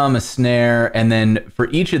bass drum, a snare, and then for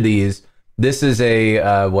each of these, this is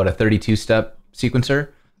a what, a 32 step sequencer.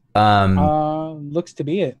 Looks to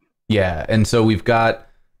be it. Yeah, and so we've got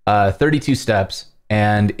 32 steps,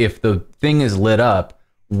 and if the thing is lit up,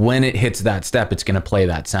 when it hits that step, it's going to play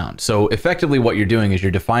that sound. So effectively, what you're doing is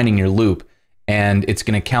you're defining your loop, and it's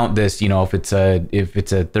going to count this. You know, if it's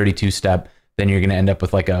a 32 step, then you're going to end up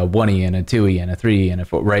with like a 1E and a 2E and a 3E and a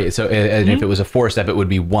 4, right? So and if it was a 4 step, it would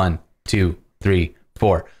be 1, 2, 3,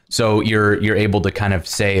 4. So you're able to kind of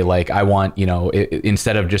say like, I want, you know,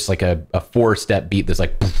 instead of just like a 4 step beat that's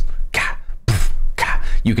like, poof, ka, poof, ka,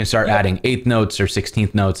 you can start adding 8th notes or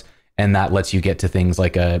 16th notes, and that lets you get to things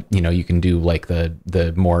like you can do like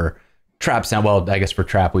the more trap sound. Well, I guess for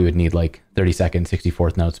trap we would need like 32nd,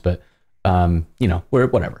 64th notes, but you know, we're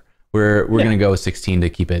gonna go with 16 to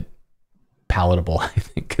keep it palatable, I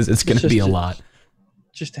think, because it's going to be a lot.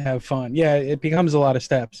 Just to have fun. Yeah, it becomes a lot of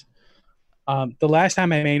steps. The last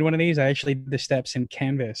time I made one of these, I actually did the steps in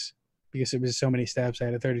Canvas because it was so many steps. I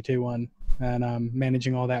had a 32 one, and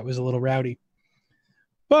managing all that was a little rowdy.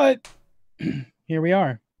 But here we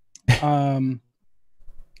are.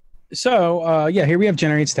 So yeah, here we have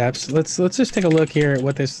generate steps. Let's just take a look here at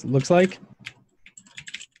what this looks like.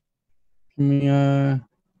 Can we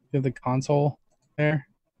give the console there?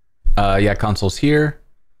 Yeah, console's here,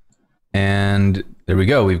 and there we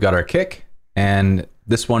go. We've got our kick, and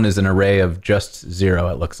this one is an array of just 0.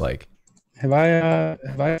 It looks like. Have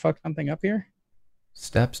I fucked something up here?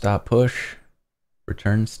 Step, stop, push,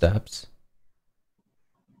 return steps.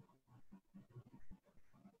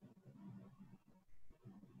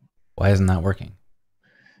 Why isn't that working?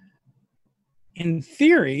 In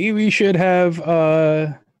theory, we should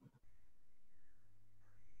have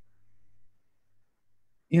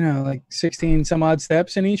you know, like 16 some odd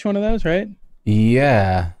steps in each one of those, right?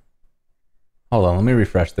 Yeah. Hold on, let me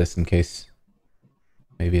refresh this in case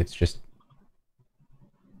maybe it's just...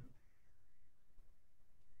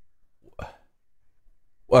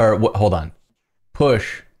 Or hold on.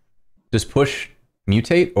 Push. Does push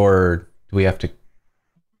mutate, or do we have to...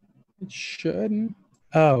 It shouldn't.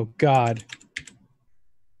 Oh, God.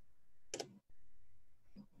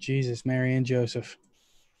 Jesus, Mary, and Joseph.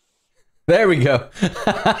 There we go.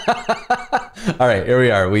 All right, here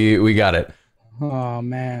we are. We got it. Oh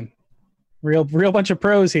man, real bunch of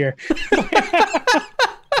pros here.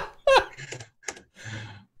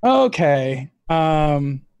 Okay.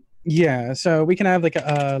 Yeah. So we can have like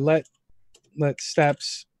a let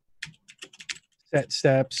steps, set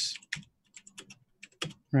steps,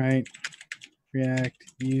 right? React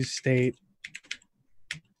use state.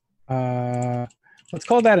 Let's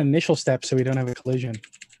call that initial step so we don't have a collision.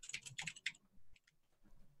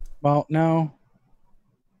 Well, no.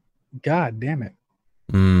 God damn it.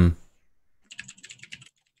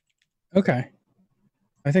 Okay.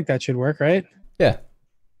 I think that should work, right? Yeah.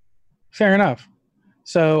 Fair enough.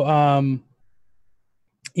 So,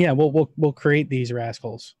 yeah, we'll create these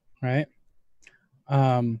rascals, right?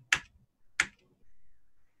 So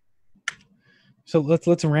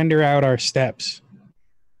let's render out our steps.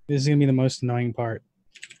 This is gonna be the most annoying part.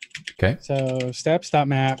 Okay. So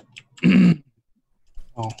steps.map.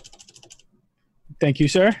 Oh, thank you,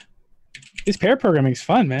 sir. This pair programming is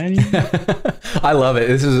fun, man. I love it.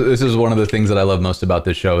 This is one of the things that I love most about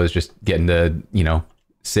this show is just getting to, you know,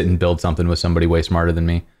 sit and build something with somebody way smarter than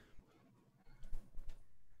me.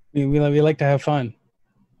 We like to have fun.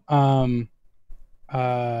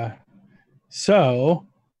 So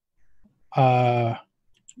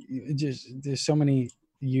just there's so many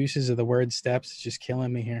uses of the word steps. It's just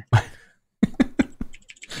killing me here.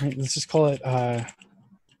 Right, let's just call it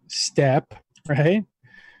step, right?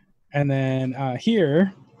 And then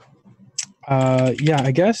here, yeah,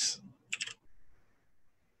 I guess.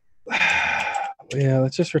 Yeah,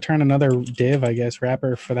 let's just return another div, I guess,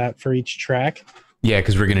 wrapper for that for each track. Yeah,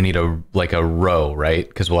 because we're gonna need a row, right?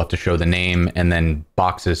 Because we'll have to show the name and then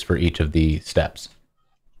boxes for each of the steps.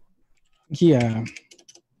 Yeah.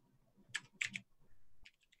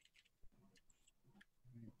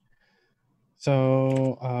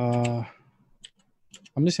 So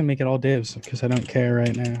I'm just gonna make it all divs because I don't care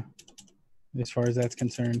right now, as far as that's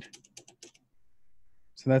concerned.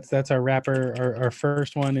 So that's our wrapper. Our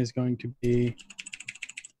first one is going to be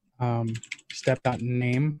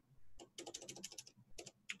step.name.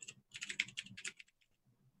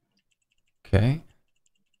 Okay.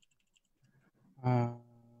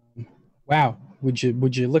 Wow, would you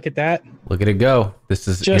look at that? Look at it go. This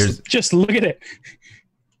is just look at it.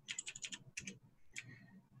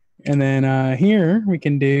 And then here we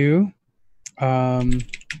can do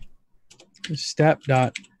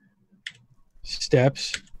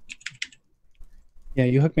step.steps. Yeah,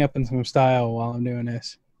 you hook me up in some style while I'm doing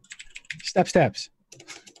this. Steps.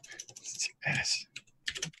 Yes.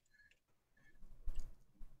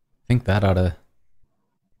 I think that ought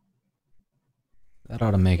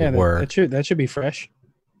to make it work. That should be fresh.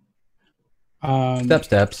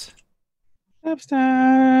 Steps. Let's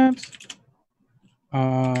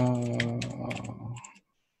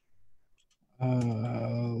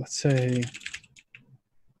say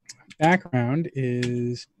background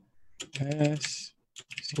is S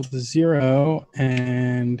equal to 0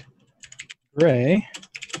 and gray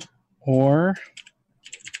or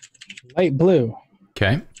light blue.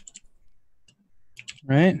 Okay.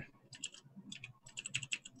 Right?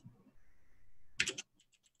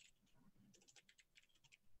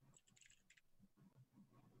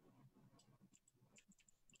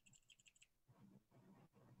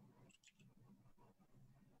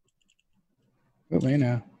 Oh, wait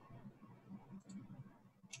now.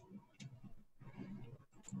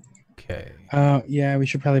 Okay. Yeah, we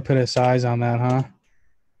should probably put a size on that, huh?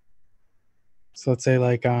 So let's say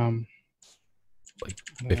like 15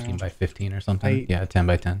 by 15 or something. Yeah, 10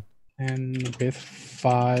 by 10. And with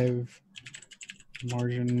 5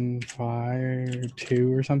 margin 5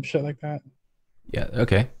 2 or some shit like that. Yeah,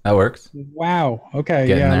 okay. That works. Wow. Okay,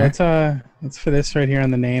 Getting yeah, there. let's for this right here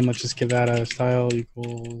on the name, let's just give that a style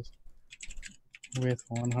equals with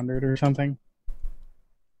 100 or something.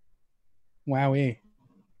 Wowie.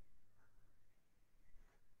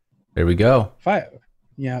 There we go. 5.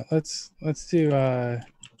 Yeah, let's do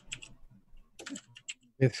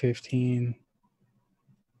with 15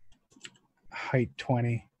 height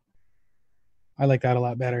 20. I like that a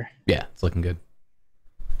lot better. Yeah, it's looking good.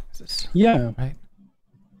 Is this Yeah. right?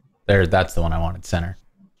 There, that's the one I wanted, center.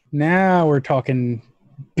 Now we're talking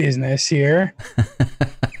business here.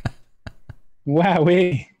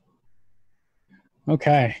 Wowee.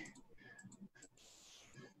 Okay.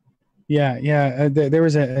 Yeah. There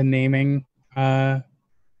was a naming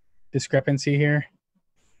discrepancy here.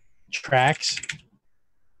 Tracks.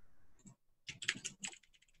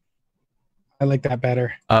 I like that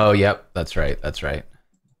better. Oh, yep. That's right.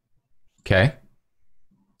 Okay.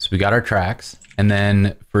 So we got our tracks. And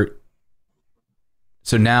then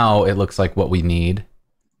so now it looks like what we need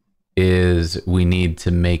is we need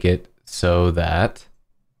to make it so that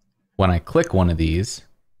when I click one of these,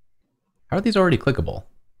 how are these already clickable?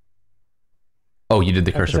 Oh, you did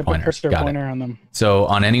the cursor pointer. Got it. On them. So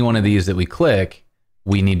on any one of these that we click,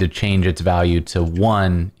 we need to change its value to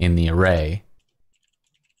 1 in the array.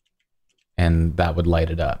 And that would light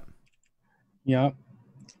it up. Yep.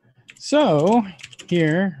 So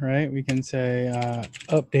here, right, we can say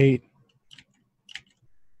update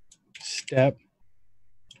step,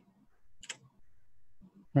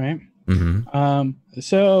 right? Mm-hmm.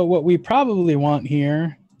 So what we probably want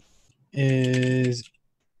here is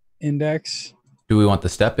index. Do we want the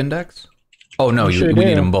step index? Oh no, we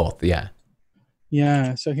need them both. Yeah.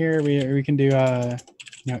 Yeah. So here we can do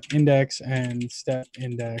index and step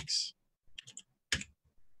index.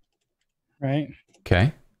 Right.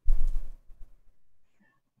 Okay.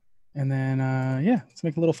 And then yeah, let's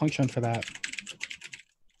make a little function for that.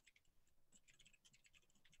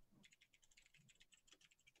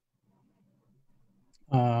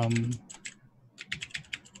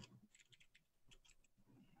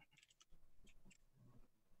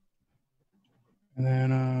 And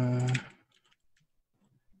then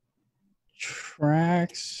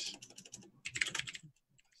tracks,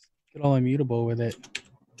 get all immutable with it.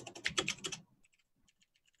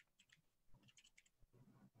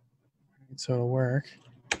 So it'll work.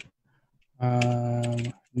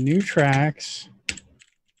 New tracks,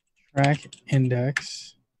 track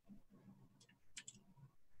index,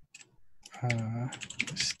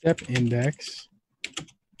 step index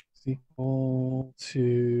is equal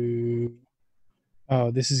to, oh,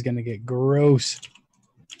 this is going to get gross.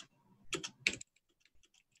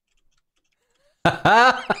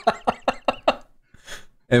 And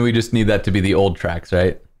we just need that to be the old tracks,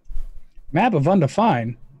 right? Map of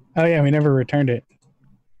undefined. Oh yeah, we never returned it.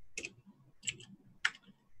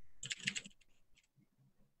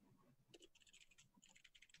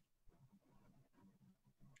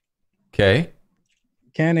 Okay.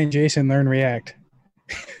 Ken and Jason learn React.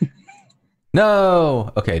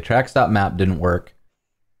 No. Okay. Tracks.map didn't work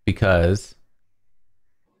because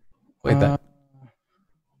wait, Uh,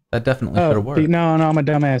 that definitely should have worked. no, I'm a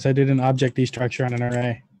dumbass. I did an object destructure on an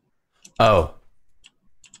array. Oh.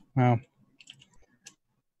 Wow.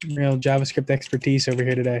 Real JavaScript expertise over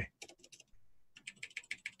here today.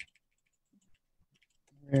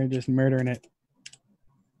 We're just murdering it.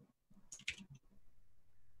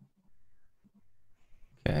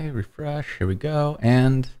 Okay, refresh. Here we go.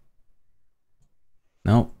 And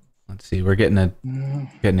nope. Let's see. We're getting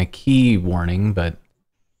a key warning, but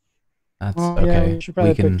that's okay. Yeah, we should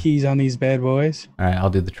probably put keys on these bad boys. All right, I'll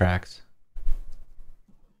do the tracks.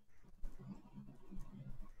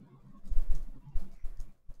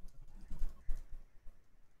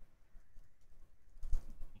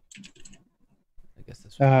 I guess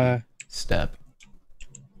this would be step.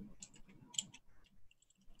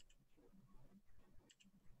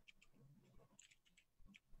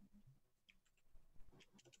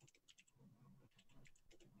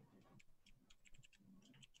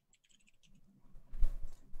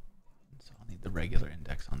 So I'll need the regular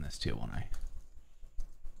index on this too, won't I?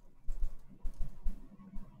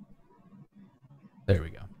 There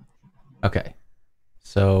we go. Okay.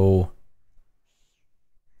 So,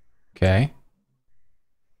 okay.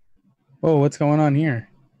 Oh, what's going on here?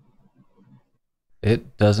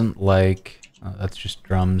 It doesn't like, oh, that's just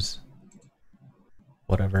drums.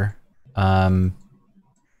 Whatever.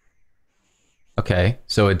 Okay,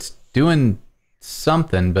 so it's doing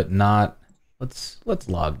something, but not, let's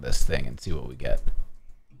log this thing and see what we get.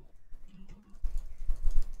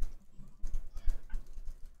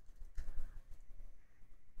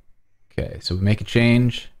 Okay, so we make a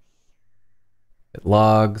change. It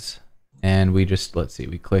logs, and we just, let's see,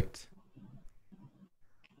 we clicked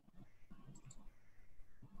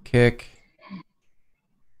kick.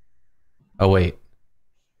 Oh, wait.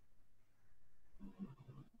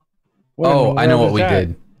 Oh, I know what we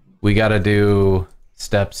did. We got to do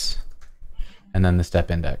steps and then the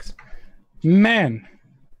step index. Man.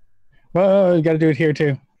 Well, you got to do it here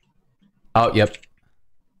too. Oh, yep.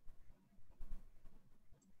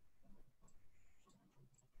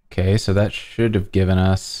 Okay, so that should have given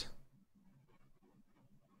us...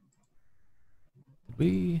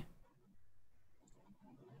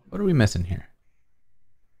 What are we missing here?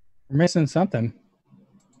 We're missing something.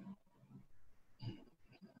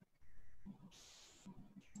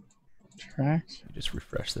 Tracks. Just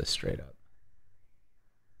refresh this straight up.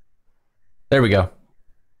 There we go.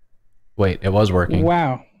 Wait, it was working.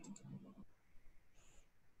 Wow.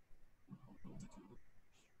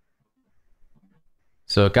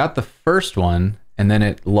 So it got the first one, and then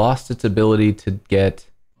it lost its ability to get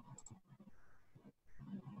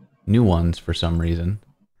new ones for some reason.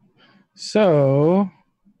 So,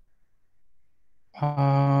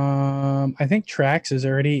 I think tracks is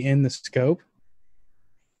already in the scope.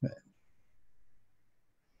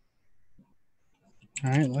 All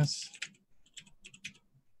right, let's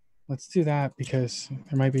do that because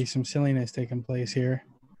there might be some silliness taking place here.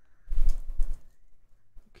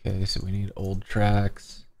 Okay, so we need old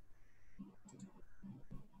tracks.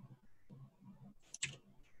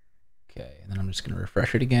 Okay, and then I'm just going to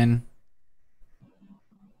refresh it again.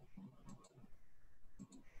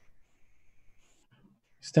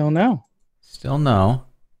 Still no. Still no.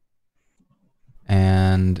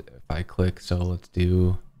 And if I click, so let's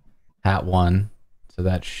do hat 1. So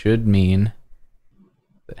that should mean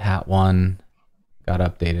that hat 1 got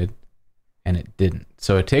updated, and it didn't.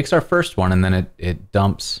 So it takes our first one, and then it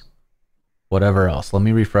dumps whatever else. Let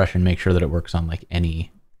me refresh and make sure that it works on like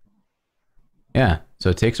any. Yeah, so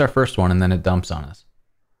it takes our first one, and then it dumps on us.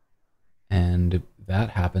 And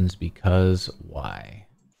that happens because why?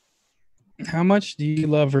 How much do you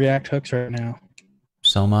love React hooks right now?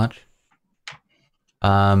 So much.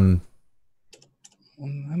 Let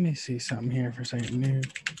me see something here for a second. New.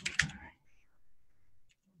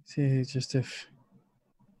 See, just if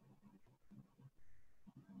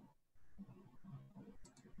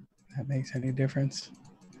that makes any difference.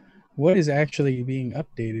 What is actually being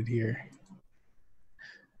updated here?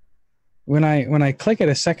 When I click it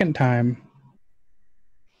a second time,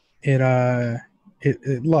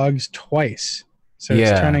 it logs twice. So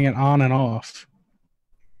it's turning it on and off.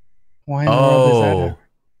 Why in the world is that happening?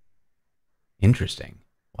 Interesting.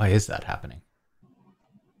 Why is that happening?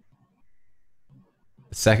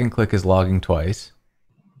 The second click is logging twice.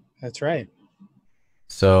 That's right.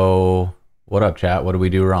 So, what up, chat? What do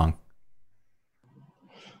we do wrong?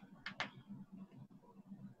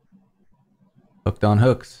 Hooked on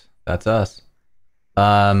hooks. That's us.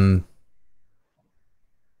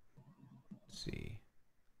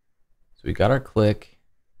 So we got our click.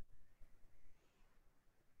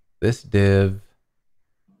 This div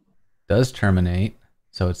does terminate,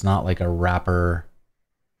 so it's not like a wrapper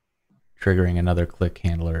triggering another click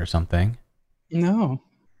handler or something. No.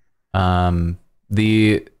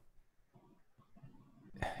 The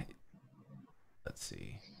let's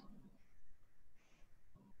see.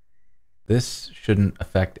 This shouldn't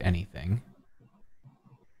affect anything.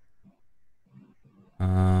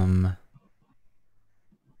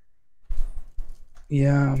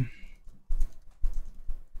 Yeah.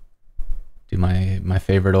 Do my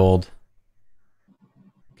favorite old.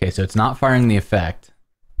 Okay, so it's not firing the effect,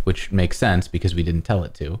 which makes sense because we didn't tell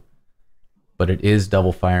it to. But it is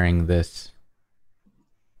double firing this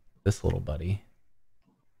little buddy.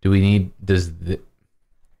 Do we need this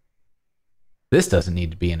doesn't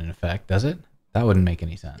need to be in an effect, does it? That wouldn't make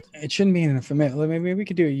any sense. It shouldn't be in a familiar. Maybe we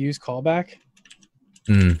could do a use callback.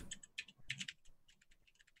 Hmm.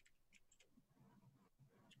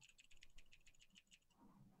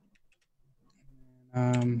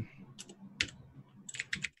 Um,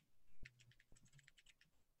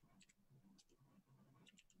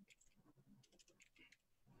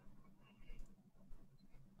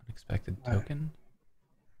 Unexpected token.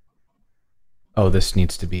 Oh, this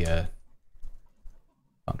needs to be a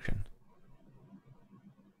function.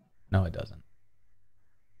 No, it doesn't.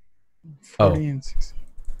 40 and 60.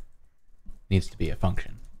 Needs to be a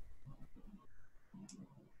function.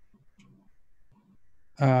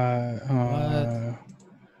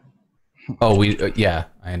 Oh, we yeah,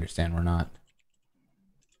 I understand. We're not.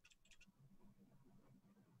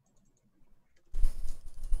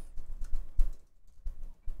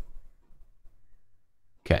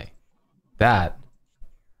 Okay, that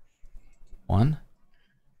one.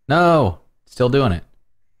 No, still doing it.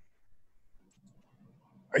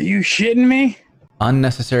 Are you shitting me?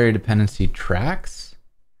 Unnecessary dependency tracks.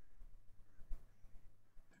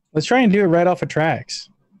 Let's try and do it right off of tracks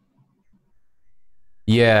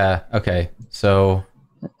Yeah. Okay. So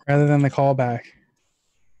rather than the callback.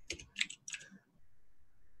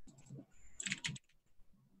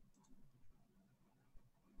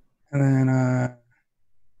 And then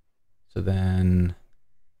so then.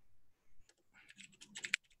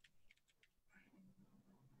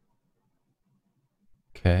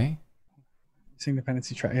 Okay. sync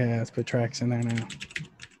dependency track. Yeah, let's put tracks in there now.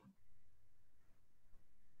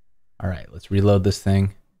 All right, let's reload this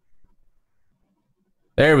thing.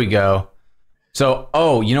 There we go. So,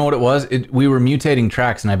 oh, you know what it was? We were mutating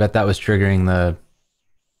tracks, and I bet that was triggering the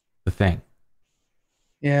thing.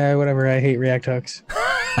 Yeah, whatever. I hate React hooks.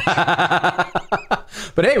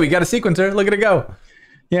 But hey, we got a sequencer. Look at it go.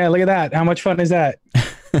 Yeah, look at that. How much fun is that?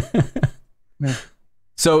 Yeah.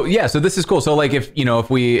 So yeah, so this is cool. So like if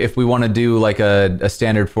we want to do like a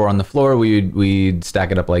standard 4 on the floor, we'd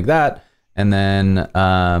stack it up like that, and then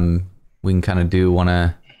we can kind of do one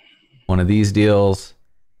of these deals,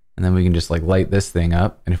 and then we can just like light this thing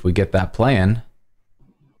up, and if we get that playing,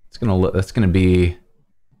 that's gonna be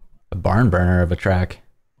a barn burner of a track.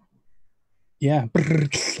 Yeah. But,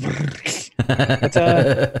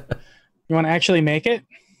 you want to actually make it?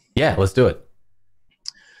 Yeah, let's do it.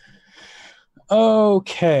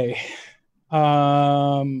 Okay.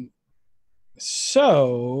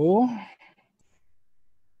 So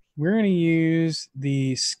we're going to use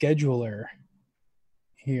the scheduler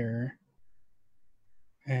here.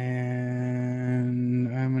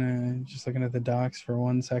 And I'm going to just looking at the docs for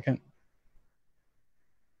 1 second.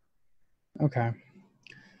 Okay.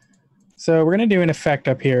 So we're going to do an effect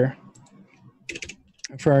up here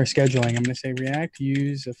for our scheduling. I'm going to say React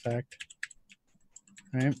use effect,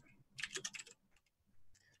 right?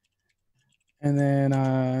 And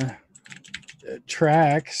then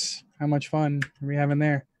tracks. How much fun are we having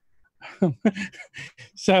there?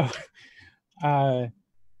 So what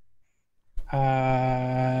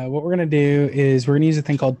we're going to do is we're going to use a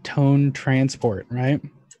thing called tone transport, right?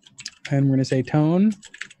 And we're going to say tone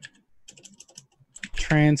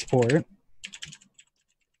transport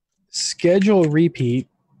schedule repeat.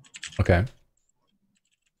 Okay.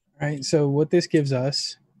 Right. So what this gives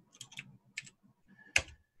us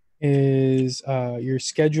is you're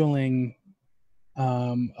scheduling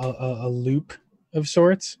a loop of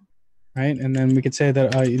sorts, right? And then we could say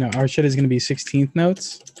that our shit is going to be 16th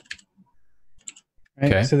notes,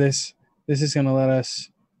 right? Okay. So this is going to let us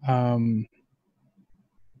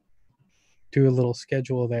do a little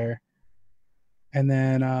schedule there, and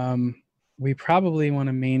then we probably want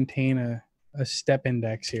to maintain a step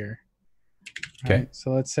index here. Okay. Right?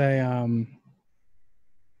 So let's say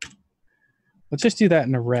let's just do that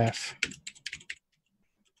in a ref.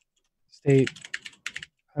 State.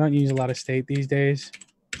 I don't use a lot of state these days.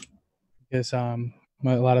 because a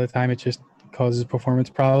lot of the time it just causes performance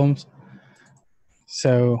problems.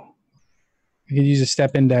 So you could use a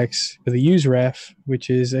step index with a use ref, which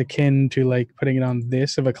is akin to like putting it on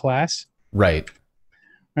this of a class, Right.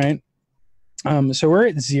 right? So we're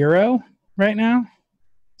at 0 right now.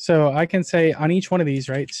 So I can say on each one of these,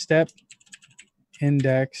 right, step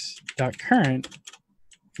index dot current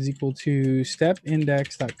is equal to step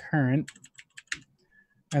index dot current,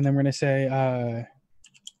 and then we're going to say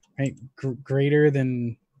right, greater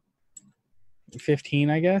than 15,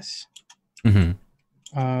 I guess.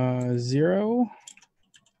 0.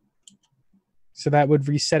 So that would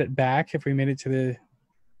reset it back if we made it to the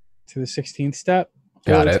 16th step.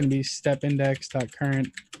 Got or it's it. going to be step index dot current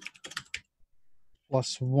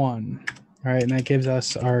plus 1. All right, and that gives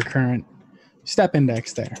us our current step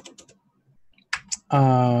index there.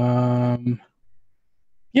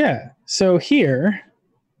 Yeah, so here,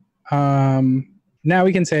 now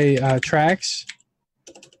we can say tracks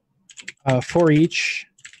for each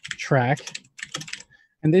track.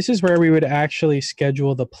 And this is where we would actually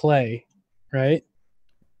schedule the play, right?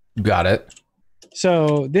 Got it.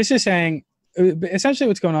 So this is saying, essentially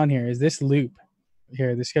what's going on here is this loop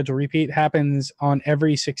here, the schedule repeat happens on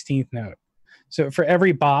every 16th note. So for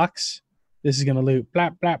every box, this is going to loop,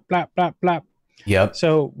 blap, blap, blap, blap, blap. Yep.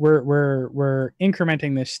 So we're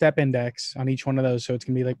incrementing this step index on each one of those. So it's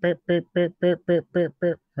gonna be like burp, burp, burp, burp, burp, burp,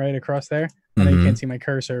 burp, right across there. I know you can't see my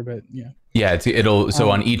cursor, but yeah. Yeah, it'll so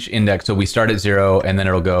on each index. So we start at 0, and then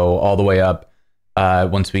it'll go all the way up.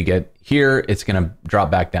 Once we get here, it's gonna drop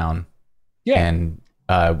back down. Yeah. And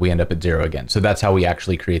we end up at 0 again. So that's how we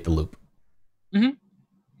actually create the loop. Mm-hmm.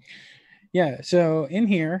 Yeah. So in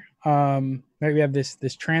here, right, we have this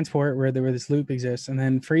transport where this loop exists, and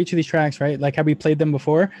then for each of these tracks, right, like how we played them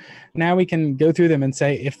before, now we can go through them and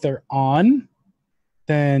say if they're on,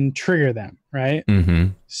 then trigger them, right? Mm-hmm.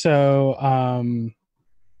 So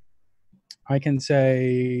I can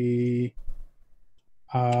say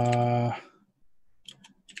let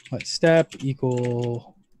step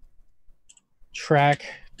equal track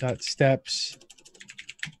dot steps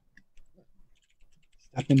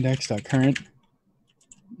step index dot current,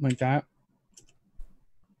 like that.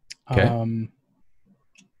 Okay.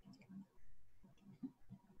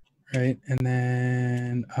 Right, and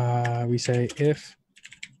then we say if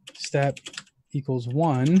step equals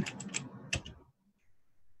 1.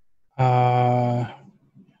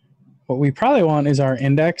 What we probably want is our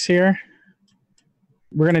index here.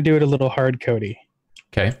 We're going to do it a little hard codey.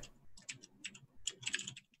 Okay.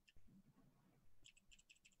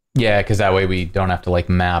 Yeah, because that way we don't have to like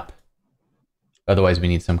map. Otherwise, we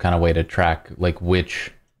need some kind of way to track like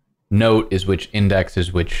which note is which index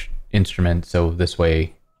is which instrument. So this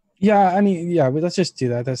way. Yeah, I mean, yeah, but let's just do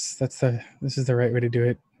that. This is the right way to do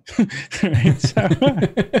it.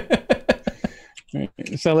 Right,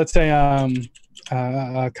 so let's say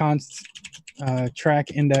const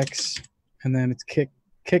track index, and then it's kick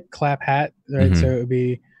clap hat, right? So it would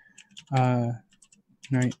be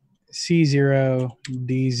right, C0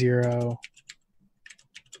 D0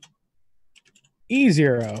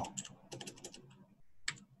 E0.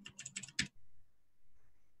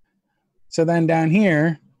 So then down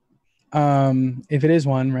here, if it is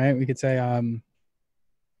 1, right, we could say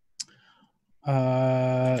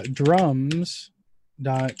drums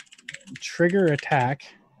dot trigger attack,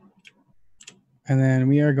 and then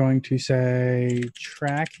we are going to say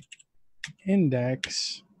track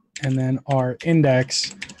index, and then our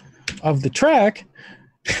index of the track.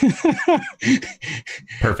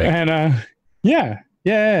 Perfect. And yeah,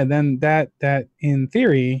 then that in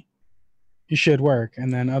theory it should work,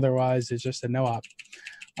 and then otherwise it's just a no-op.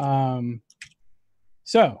 And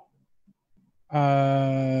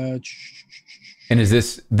is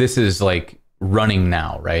this is like running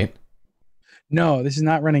now, right? No, this is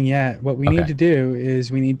not running yet. What we need to do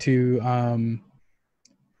is we need to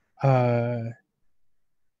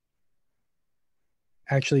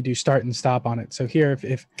actually do start and stop on it. So here,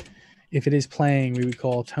 if it is playing, we would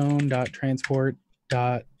call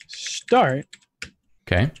tone.transport.start.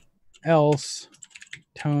 Okay. Else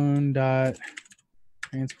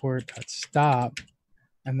tone.transport.stop.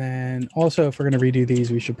 And then also, if we're going to redo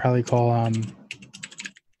these, we should probably call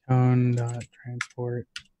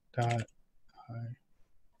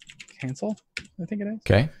tone.transport.cancel, I think it is.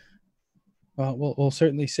 Okay. Well, we'll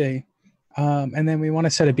certainly see. And then we want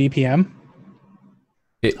to set a BPM.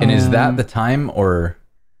 And is that the time or?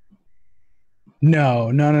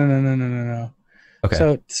 No.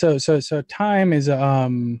 Okay. So time is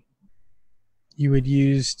you would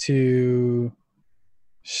use to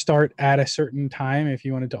start at a certain time if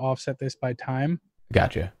you wanted to offset this by time.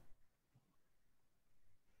 Gotcha.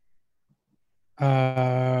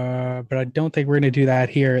 But I don't think we're going to do that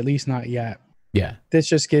here, at least not yet. Yeah. This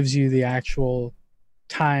just gives you the actual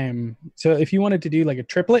time. So if you wanted to do like a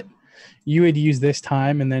triplet, you would use this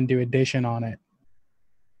time and then do addition on it.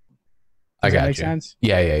 Does that make sense?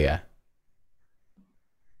 Yeah, yeah, yeah.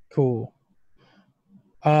 Cool.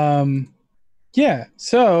 Yeah.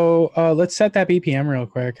 So let's set that BPM real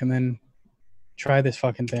quick and then try this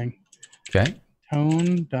fucking thing. Okay.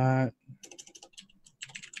 Tone dot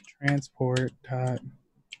transport dot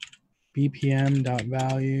BPM dot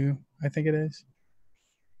value. I think it is.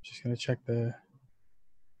 Just gonna check the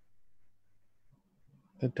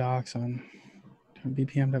docs on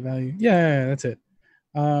BPM dot value. Yeah, that's it.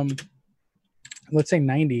 Let's say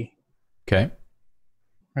 90. Okay.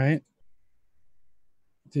 Right.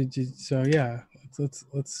 So yeah,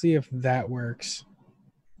 let's see if that works.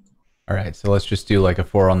 All right, so let's just do like a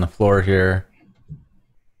 4 on the floor here.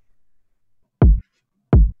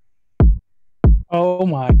 Oh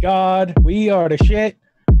my God, we are the shit.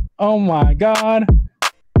 Oh my God.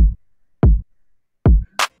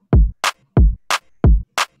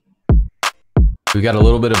 We got a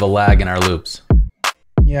little bit of a lag in our loops.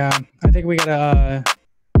 Yeah, I think we gotta,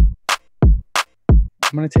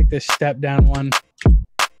 I'm gonna take this step down one.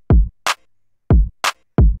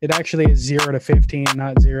 It actually is 0 to 15,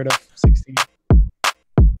 not 0 to 16.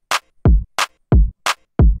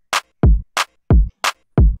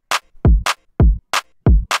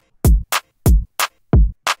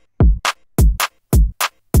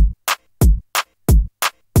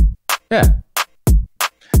 Yeah.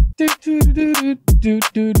 Do, do, do, do, do,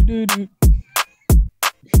 do, do, do.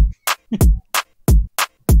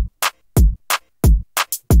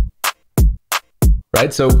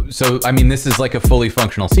 Right. So I mean, this is like a fully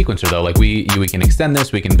functional sequencer, though. Like we can extend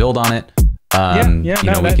this, we can build on it.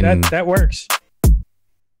 That works.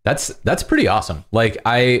 That's pretty awesome. Like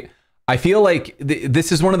I feel like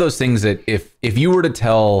this is one of those things that if you were to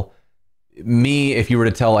tell me, if you were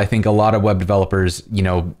to tell, I think a lot of web developers, you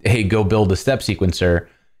know, hey, go build a step sequencer.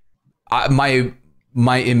 My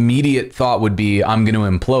immediate thought would be, I'm going to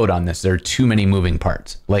implode on this. There are too many moving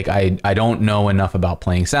parts. Like I don't know enough about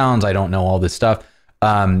playing sounds. I don't know all this stuff.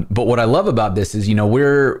 But what I love about this is, you know,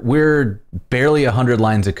 we're barely 100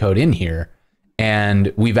 lines of code in here,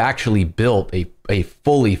 and we've actually built a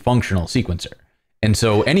fully functional sequencer. And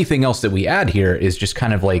so anything else that we add here is just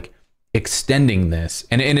kind of like extending this.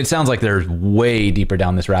 And it sounds like there's way deeper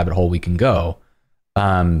down this rabbit hole we can go.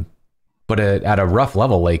 But at a rough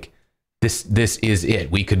level, like this is it.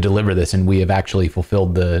 We could deliver this, and we have actually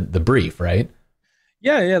fulfilled the brief, right?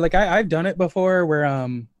 Yeah. Like I've done it before where,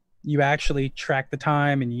 you actually track the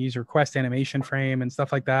time and you use request animation frame and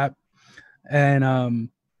stuff like that.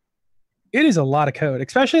 And it is a lot of code,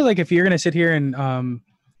 especially like if you're going to sit here and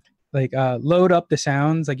load up the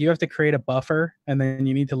sounds. Like you have to create a buffer and then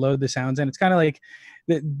you need to load the sounds in. It's kind of like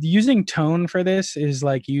using tone for this is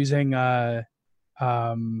like using React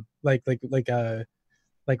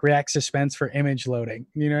Suspense for image loading.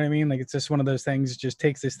 You know what I mean? Like it's just one of those things. It just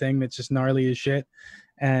takes this thing that's just gnarly as shit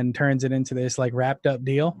and turns it into this like wrapped up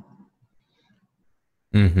deal.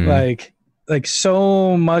 Mm-hmm. Like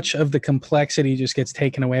so much of the complexity just gets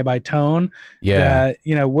taken away by tone. Yeah. That,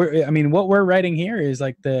 you know, what we're writing here is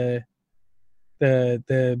like the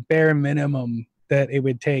bare minimum that it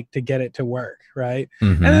would take to get it to work. Right.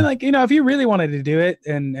 Mm-hmm. And then like, you know, if you really wanted to do it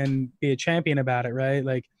and be a champion about it, right?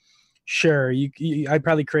 Like, sure, I'd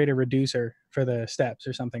probably create a reducer for the steps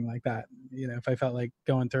or something like that. You know, if I felt like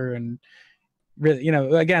going through and really, you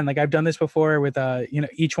know, again, like I've done this before with, you know,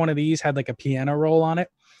 each one of these had like a piano roll on it,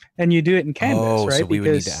 and you do it in Canvas, right? So we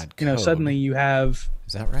would need to because, add you know, code. suddenly you have,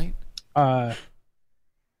 Is that right?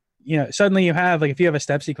 you know, suddenly you have like, if you have a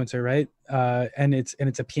step sequencer, right? And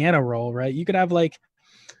it's a piano roll, right? You could have like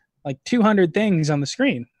 200 things on the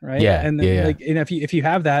screen, right? Yeah. And then, like, and if you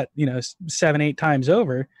have that, you know, 7-8 times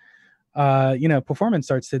over, you know, performance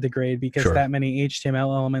starts to degrade because Sure. that many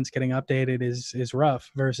HTML elements getting updated is rough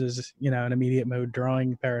versus, you know, an immediate mode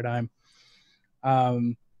drawing paradigm.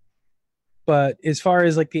 But as far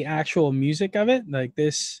as like the actual music of it, like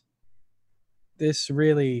this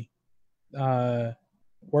really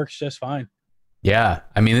works just fine. Yeah.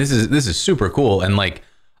 I mean, this is super cool. And like,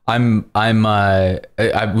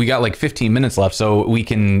 we got like 15 minutes left, so we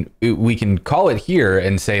can call it here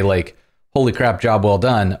and say like, holy crap, job well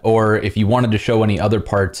done. Or if you wanted to show any other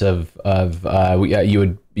parts of you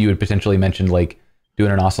would potentially mention like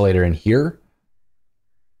doing an oscillator in here.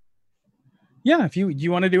 Yeah, if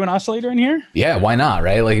you want to do an oscillator in here, Yeah, why not,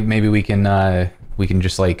 right? Like maybe we can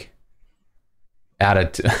just like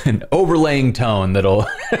add an overlaying tone that'll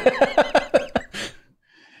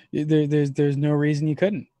there's no reason you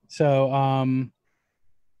couldn't. So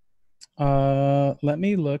let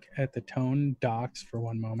me look at the tone docs for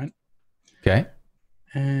one moment. Okay.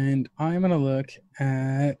 And I'm going to look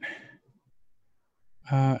at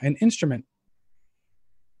an instrument.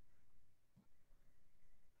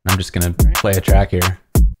 I'm just going to play a track here.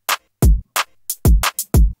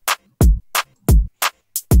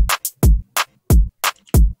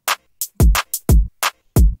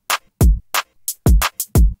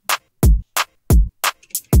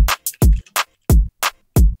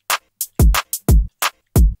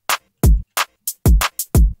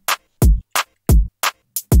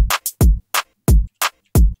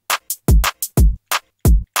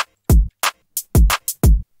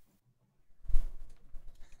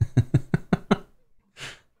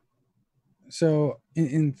 So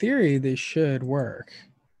in theory, this should work.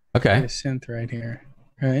 Okay. This synth right here,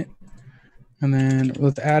 right? And then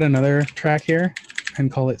let's add another track here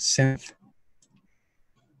and call it synth.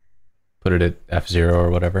 Put it at F0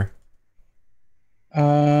 or whatever.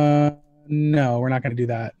 No, we're not going to do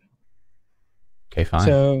that. Okay, fine.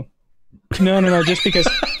 So no, just because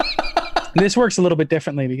this works a little bit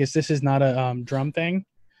differently because this is not a drum thing.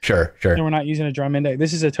 Sure. And we're not using a drum index.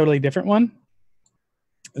 This is a totally different one.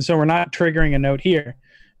 So we're not triggering a note here.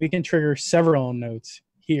 We can trigger several notes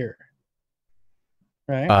here.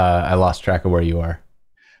 Right? I lost track of where you are.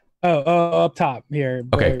 Oh, up top here.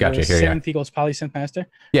 Okay, gotcha. Here, synth equals polysynth master.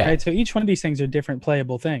 Yeah. Right. So each one of these things are different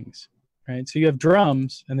playable things. Right. So you have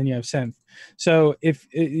drums and then you have synth. So if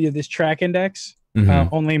this track index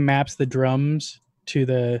only maps the drums to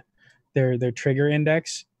their trigger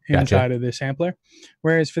index inside of the sampler,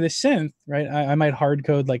 whereas for the synth, right, I might hard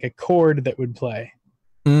code like a chord that would play.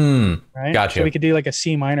 Right. Gotcha. So we could do like a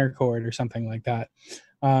C minor chord or something like that.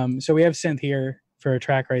 So we have synth here for a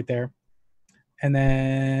track right there. And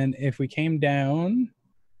then if we came down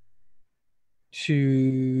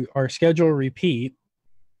to our schedule repeat,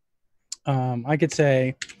 I could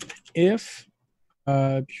say if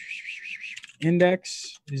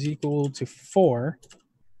index is equal to 3,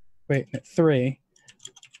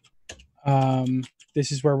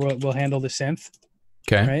 this is where we'll handle the synth.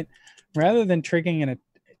 Okay. Right. Rather than triggering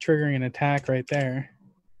an attack right there,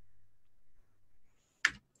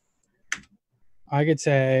 I could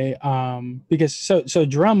say because so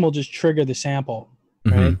drum will just trigger the sample,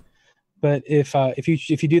 right? But if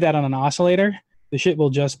you do that on an oscillator, the shit will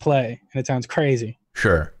just play and it sounds crazy.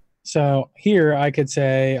 Sure. So here I could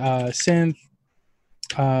say synth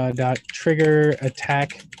dot trigger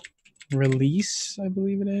attack release, I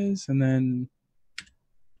believe it is, and then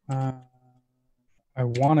I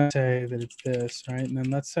want to say that it's this, right? And then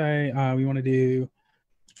let's say we want to do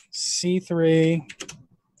C3.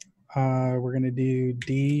 We're going to do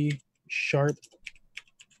D sharp.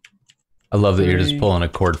 I love that you're just pulling a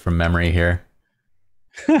chord from memory here.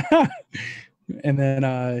 And then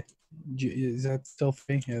is that still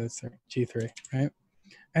 3? Yeah, that's there. G3, right?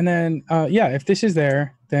 And then yeah, if this is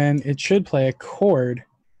there, then it should play a chord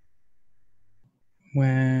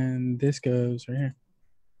when this goes right here.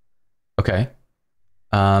 Okay.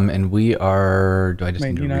 And we are. Do I just?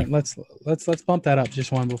 Wait, you know, let's bump that up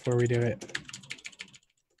just one before we do it.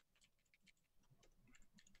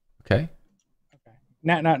 Okay. Okay.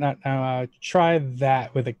 Now. Try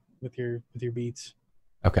that with your beats.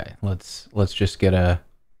 Okay. Let's just get a.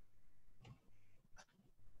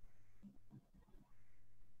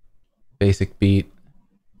 Basic beat.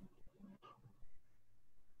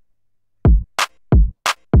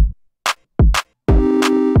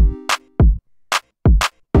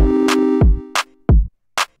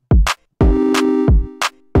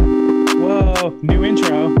 Whoa, new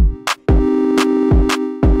intro.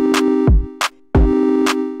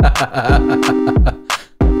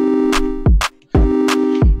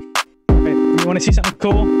 Wait, you want to see something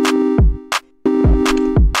cool?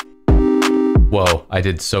 Whoa, I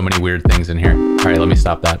did so many weird things in here. All right, let me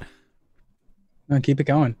stop that. No, keep it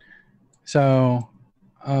going. So,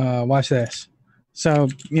 watch this. So,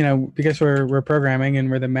 you know, because we're programming and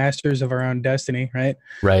we're the masters of our own destiny, right?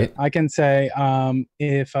 Right. I can say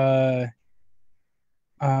if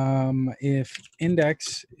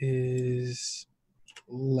index is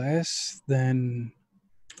less than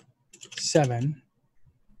 7,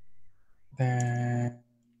 then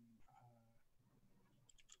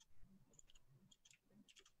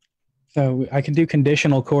so I can do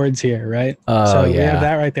conditional chords here, right? So we have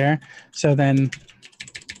that right there. So then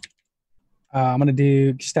I'm gonna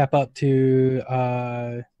do step up to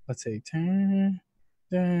let's see,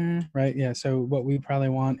 right? Yeah. So what we probably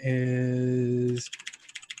want is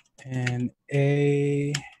an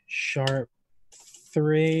A sharp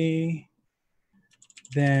 3,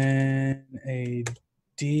 then a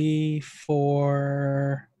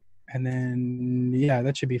D4, and then yeah,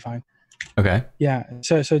 that should be fine. Okay. Yeah.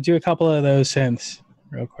 So do a couple of those synths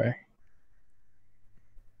real quick.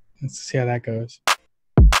 Let's see how that goes.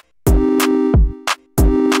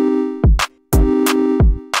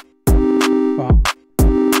 Wow.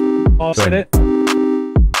 Offset it.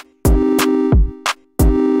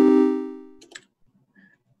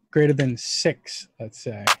 Greater than 6, let's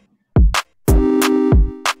say.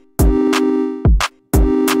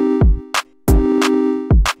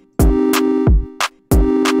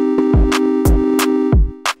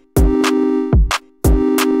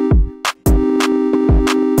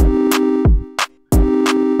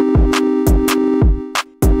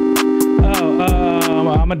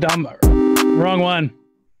 I'm a dumb. Wrong one.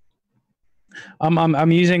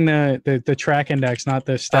 I'm using the track index, not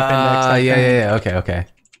the step index. Yeah. Okay.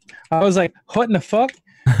 I was like, what in the fuck?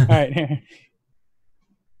 All right, here.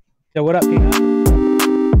 Yo, what up, Peanut?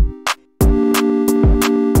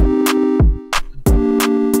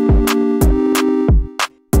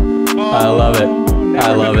 I love it.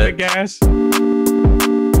 I love it. Gas.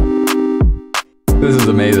 This is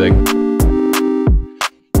amazing.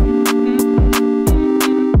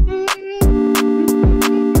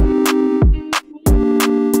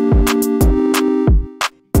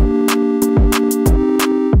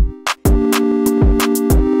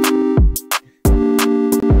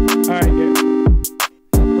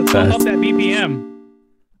 Bump up that BPM.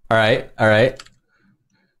 All right.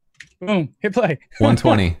 Boom. Hit play.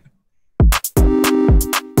 120.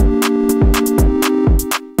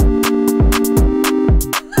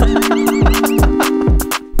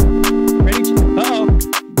 Ready? Uh-oh.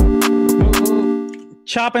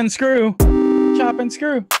 Chop and screw. Chop and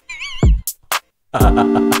screw.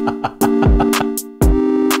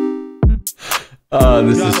 Oh,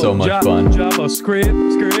 this is so much fun. Java script.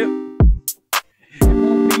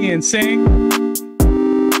 And sing.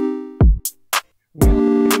 We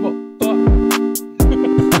don't give a fuck.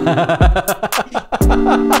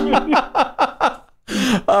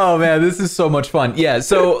 Oh man, this is so much fun. Yeah,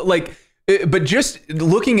 so like, but just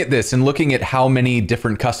looking at this and looking at how many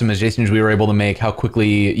different customizations we were able to make, how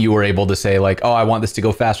quickly you were able to say like, oh, I want this to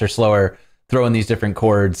go faster, slower, throw in these different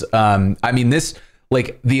chords. I mean, this,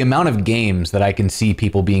 like the amount of games that I can see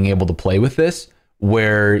people being able to play with this,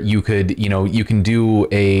 where you could, you can do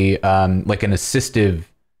a like an assistive.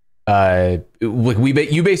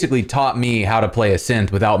 You basically taught me how to play a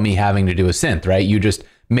synth without me having to do a synth, right? You just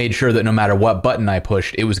made sure that no matter what button I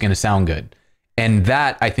pushed, it was going to sound good. And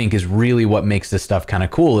that I think is really what makes this stuff kind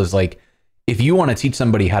of cool. Is like, if you want to teach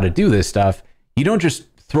somebody how to do this stuff, you don't just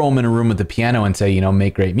throw them in a room with the piano and say,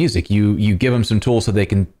 make great music. You give them some tools so they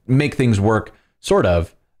can make things work, sort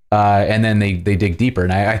of. And then they dig deeper,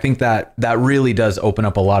 and I think that really does open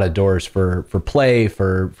up a lot of doors for play,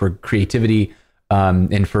 for creativity,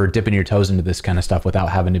 and for dipping your toes into this kind of stuff without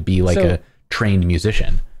having to be like a trained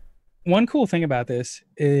musician. One cool thing about this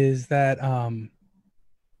is that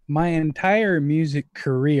my entire music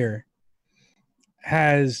career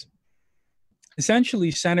has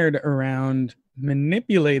essentially centered around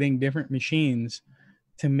manipulating different machines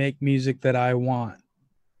to make music that I want,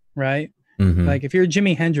 right? Mm-hmm. Like if you're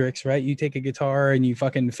Jimi Hendrix, right, you take a guitar and you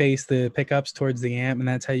fucking face the pickups towards the amp, and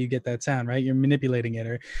that's how you get that sound, right? You're manipulating it.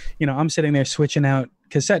 Or, I'm sitting there switching out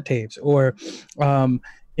cassette tapes, or,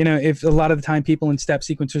 if a lot of the time people in step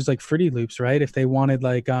sequencers like Fruity Loops, right, if they wanted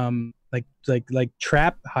like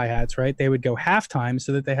trap hi-hats, right, they would go halftime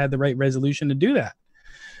so that they had the right resolution to do that.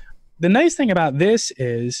 The nice thing about this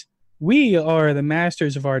is we are the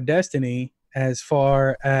masters of our destiny as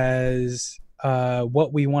far as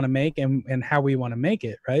what we want to make and how we want to make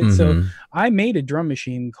it, right? Mm-hmm. So I made a drum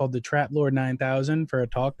machine called the Trap Lord 9000 for a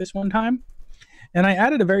talk this one time, and I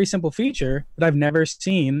added a very simple feature that I've never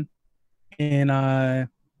seen in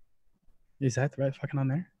is that right fucking on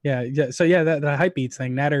there? Yeah. So yeah, that the hype beats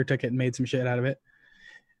thing, Natter took it and made some shit out of it.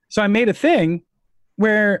 So I made a thing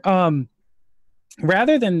where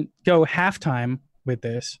rather than go halftime with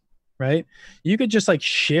this, right, you could just like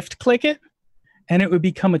shift click it and it would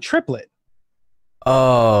become a triplet.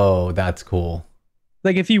 Oh, that's cool.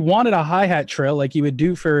 Like if you wanted a hi-hat trill like you would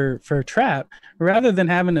do for trap, rather than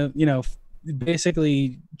having to,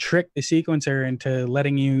 basically trick the sequencer into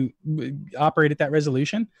letting you operate at that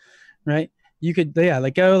resolution, right? You could,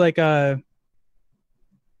 go like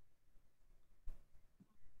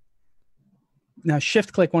now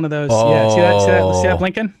shift click one of those. Oh. Yeah, see that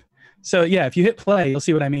blinking? So yeah, if you hit play, you'll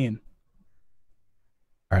see what I mean.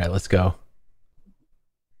 All right, let's go.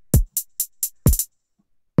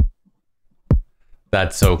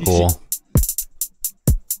 That's so cool.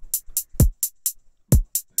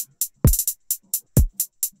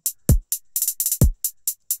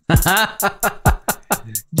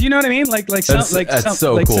 Do you know what I mean? Like some that's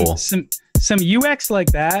so like cool. some UX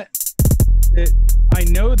like that I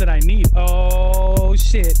know that I need. Oh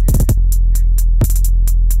shit.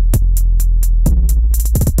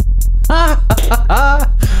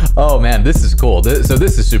 Oh man, this is cool. So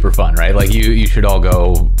this is super fun, right? Like you should all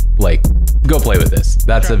go play with this.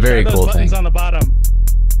 That's a very cool thing. Buttons on the bottom.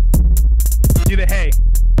 Do the hey.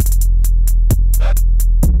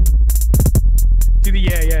 Do the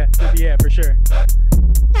yeah. Do the yeah for sure.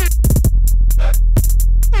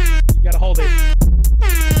 You gotta hold it.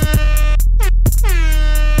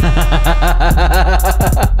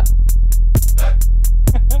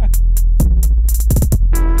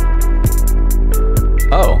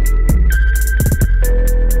 Oh.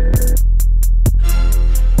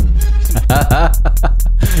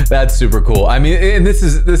 That's super cool. I mean, and this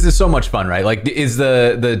is so much fun, right? Like, is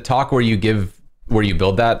the talk where you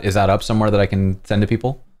build that, is that up somewhere that I can send to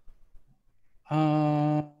people?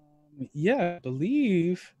 Yeah,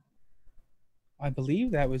 I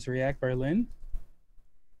believe that was React Berlin.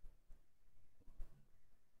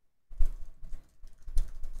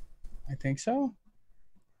 I think so.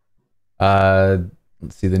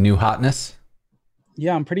 Let's see, the new hotness.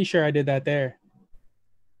 Yeah, I'm pretty sure I did that there.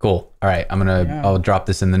 Cool. All right, I'll drop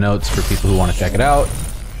this in the notes for people who want to check it out.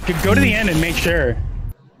 Go to the end and make sure.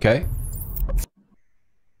 Okay.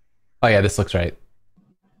 Oh yeah, this looks right.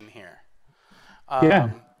 Here. Yeah.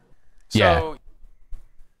 Yeah.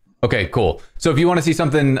 Okay, cool. So if you want to see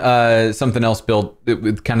something else built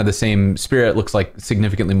with kind of the same spirit, looks like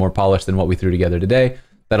significantly more polished than what we threw together today,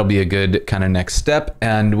 that'll be a good kind of next step.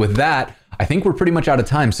 And with that, I think we're pretty much out of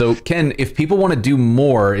time. So Ken, if people want to do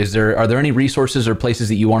more, are there any resources or places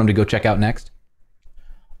that you want them to go check out next?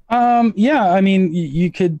 Yeah, I mean,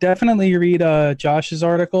 you could definitely read Josh's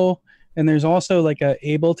article, and there's also like a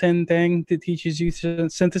Ableton thing that teaches you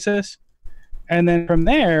synthesis. And then from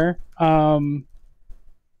there,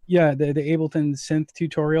 yeah, the Ableton synth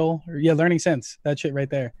tutorial, or learning synths, that shit right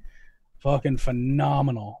there. Fucking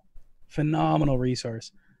phenomenal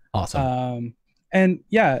resource. Awesome. And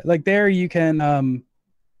yeah, like there you can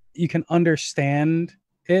understand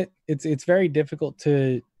it. It's very difficult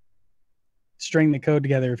to string the code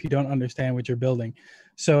together if you don't understand what you're building.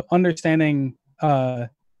 So understanding what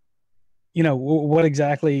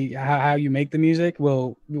exactly how you make the music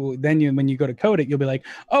will then when you go to code it, you'll be like,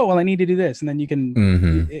 oh well, I need to do this, and then you can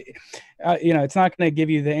it's not going to give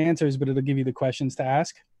you the answers, but it'll give you the questions to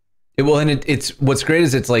ask. It's what's great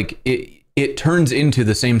is it's like it turns into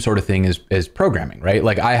the same sort of thing as programming, right?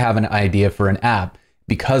 Like I have an idea for an app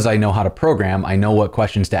because I know how to program. I know what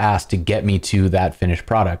questions to ask to get me to that finished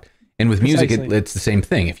product. And with music, it's the same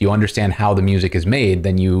thing. If you understand how the music is made,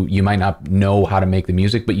 then you might not know how to make the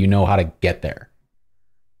music, but you know how to get there.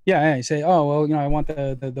 Yeah, you say, oh well, I want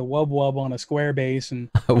the wub wub on a square bass, and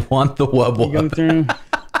I want the wub wub. You go through.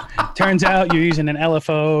 Turns out you're using an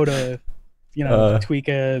LFO to, tweak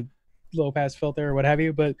a low pass filter or what have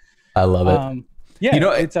you. But I love it.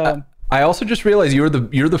 Yeah, it's I also just realized you're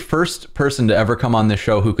the first person to ever come on this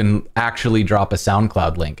show who can actually drop a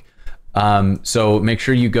SoundCloud link. So make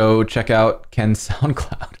sure you go check out Ken's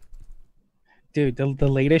SoundCloud. Dude, the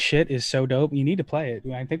latest shit is so dope. You need to play it.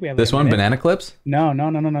 I think we have this one, Banana Clips. No.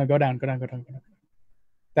 Go down.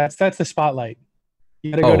 That's the spotlight.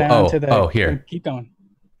 You gotta go down to the. Oh, here. Keep going.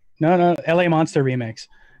 No. LA Monster remix.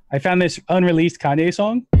 I found this unreleased Kanye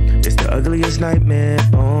song. It's the ugliest nightmare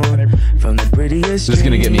from the prettiest. This is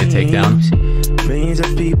gonna get me a takedown. Millions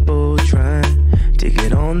of people trying to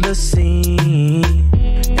get on the scene,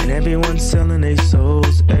 and everyone's selling their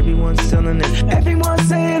souls. Everyone's selling it. Everyone's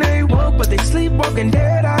saying they woke, but they sleepwalking,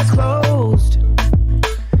 dead eyes closed.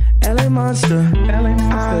 LA Monster.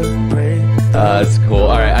 I pray. That's cool.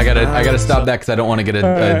 All right, I gotta stop that because I don't want to get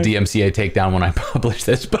a DMCA takedown when I publish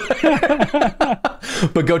this.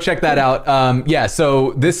 But go check that out. Yeah.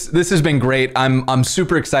 So this has been great. I'm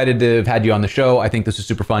super excited to have had you on the show. I think this was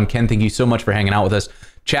super fun. Ken, thank you so much for hanging out with us.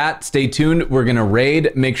 Chat, stay tuned. We're gonna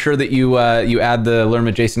raid. Make sure that you add the Learn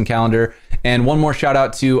with Jason calendar. And one more shout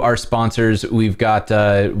out to our sponsors. We've got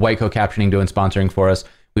Whiteco Captioning doing sponsoring for us.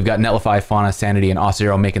 We've got Netlify, Fauna, Sanity, and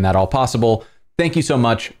Auth0 making that all possible. Thank you so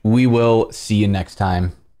much. We will see you next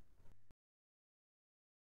time.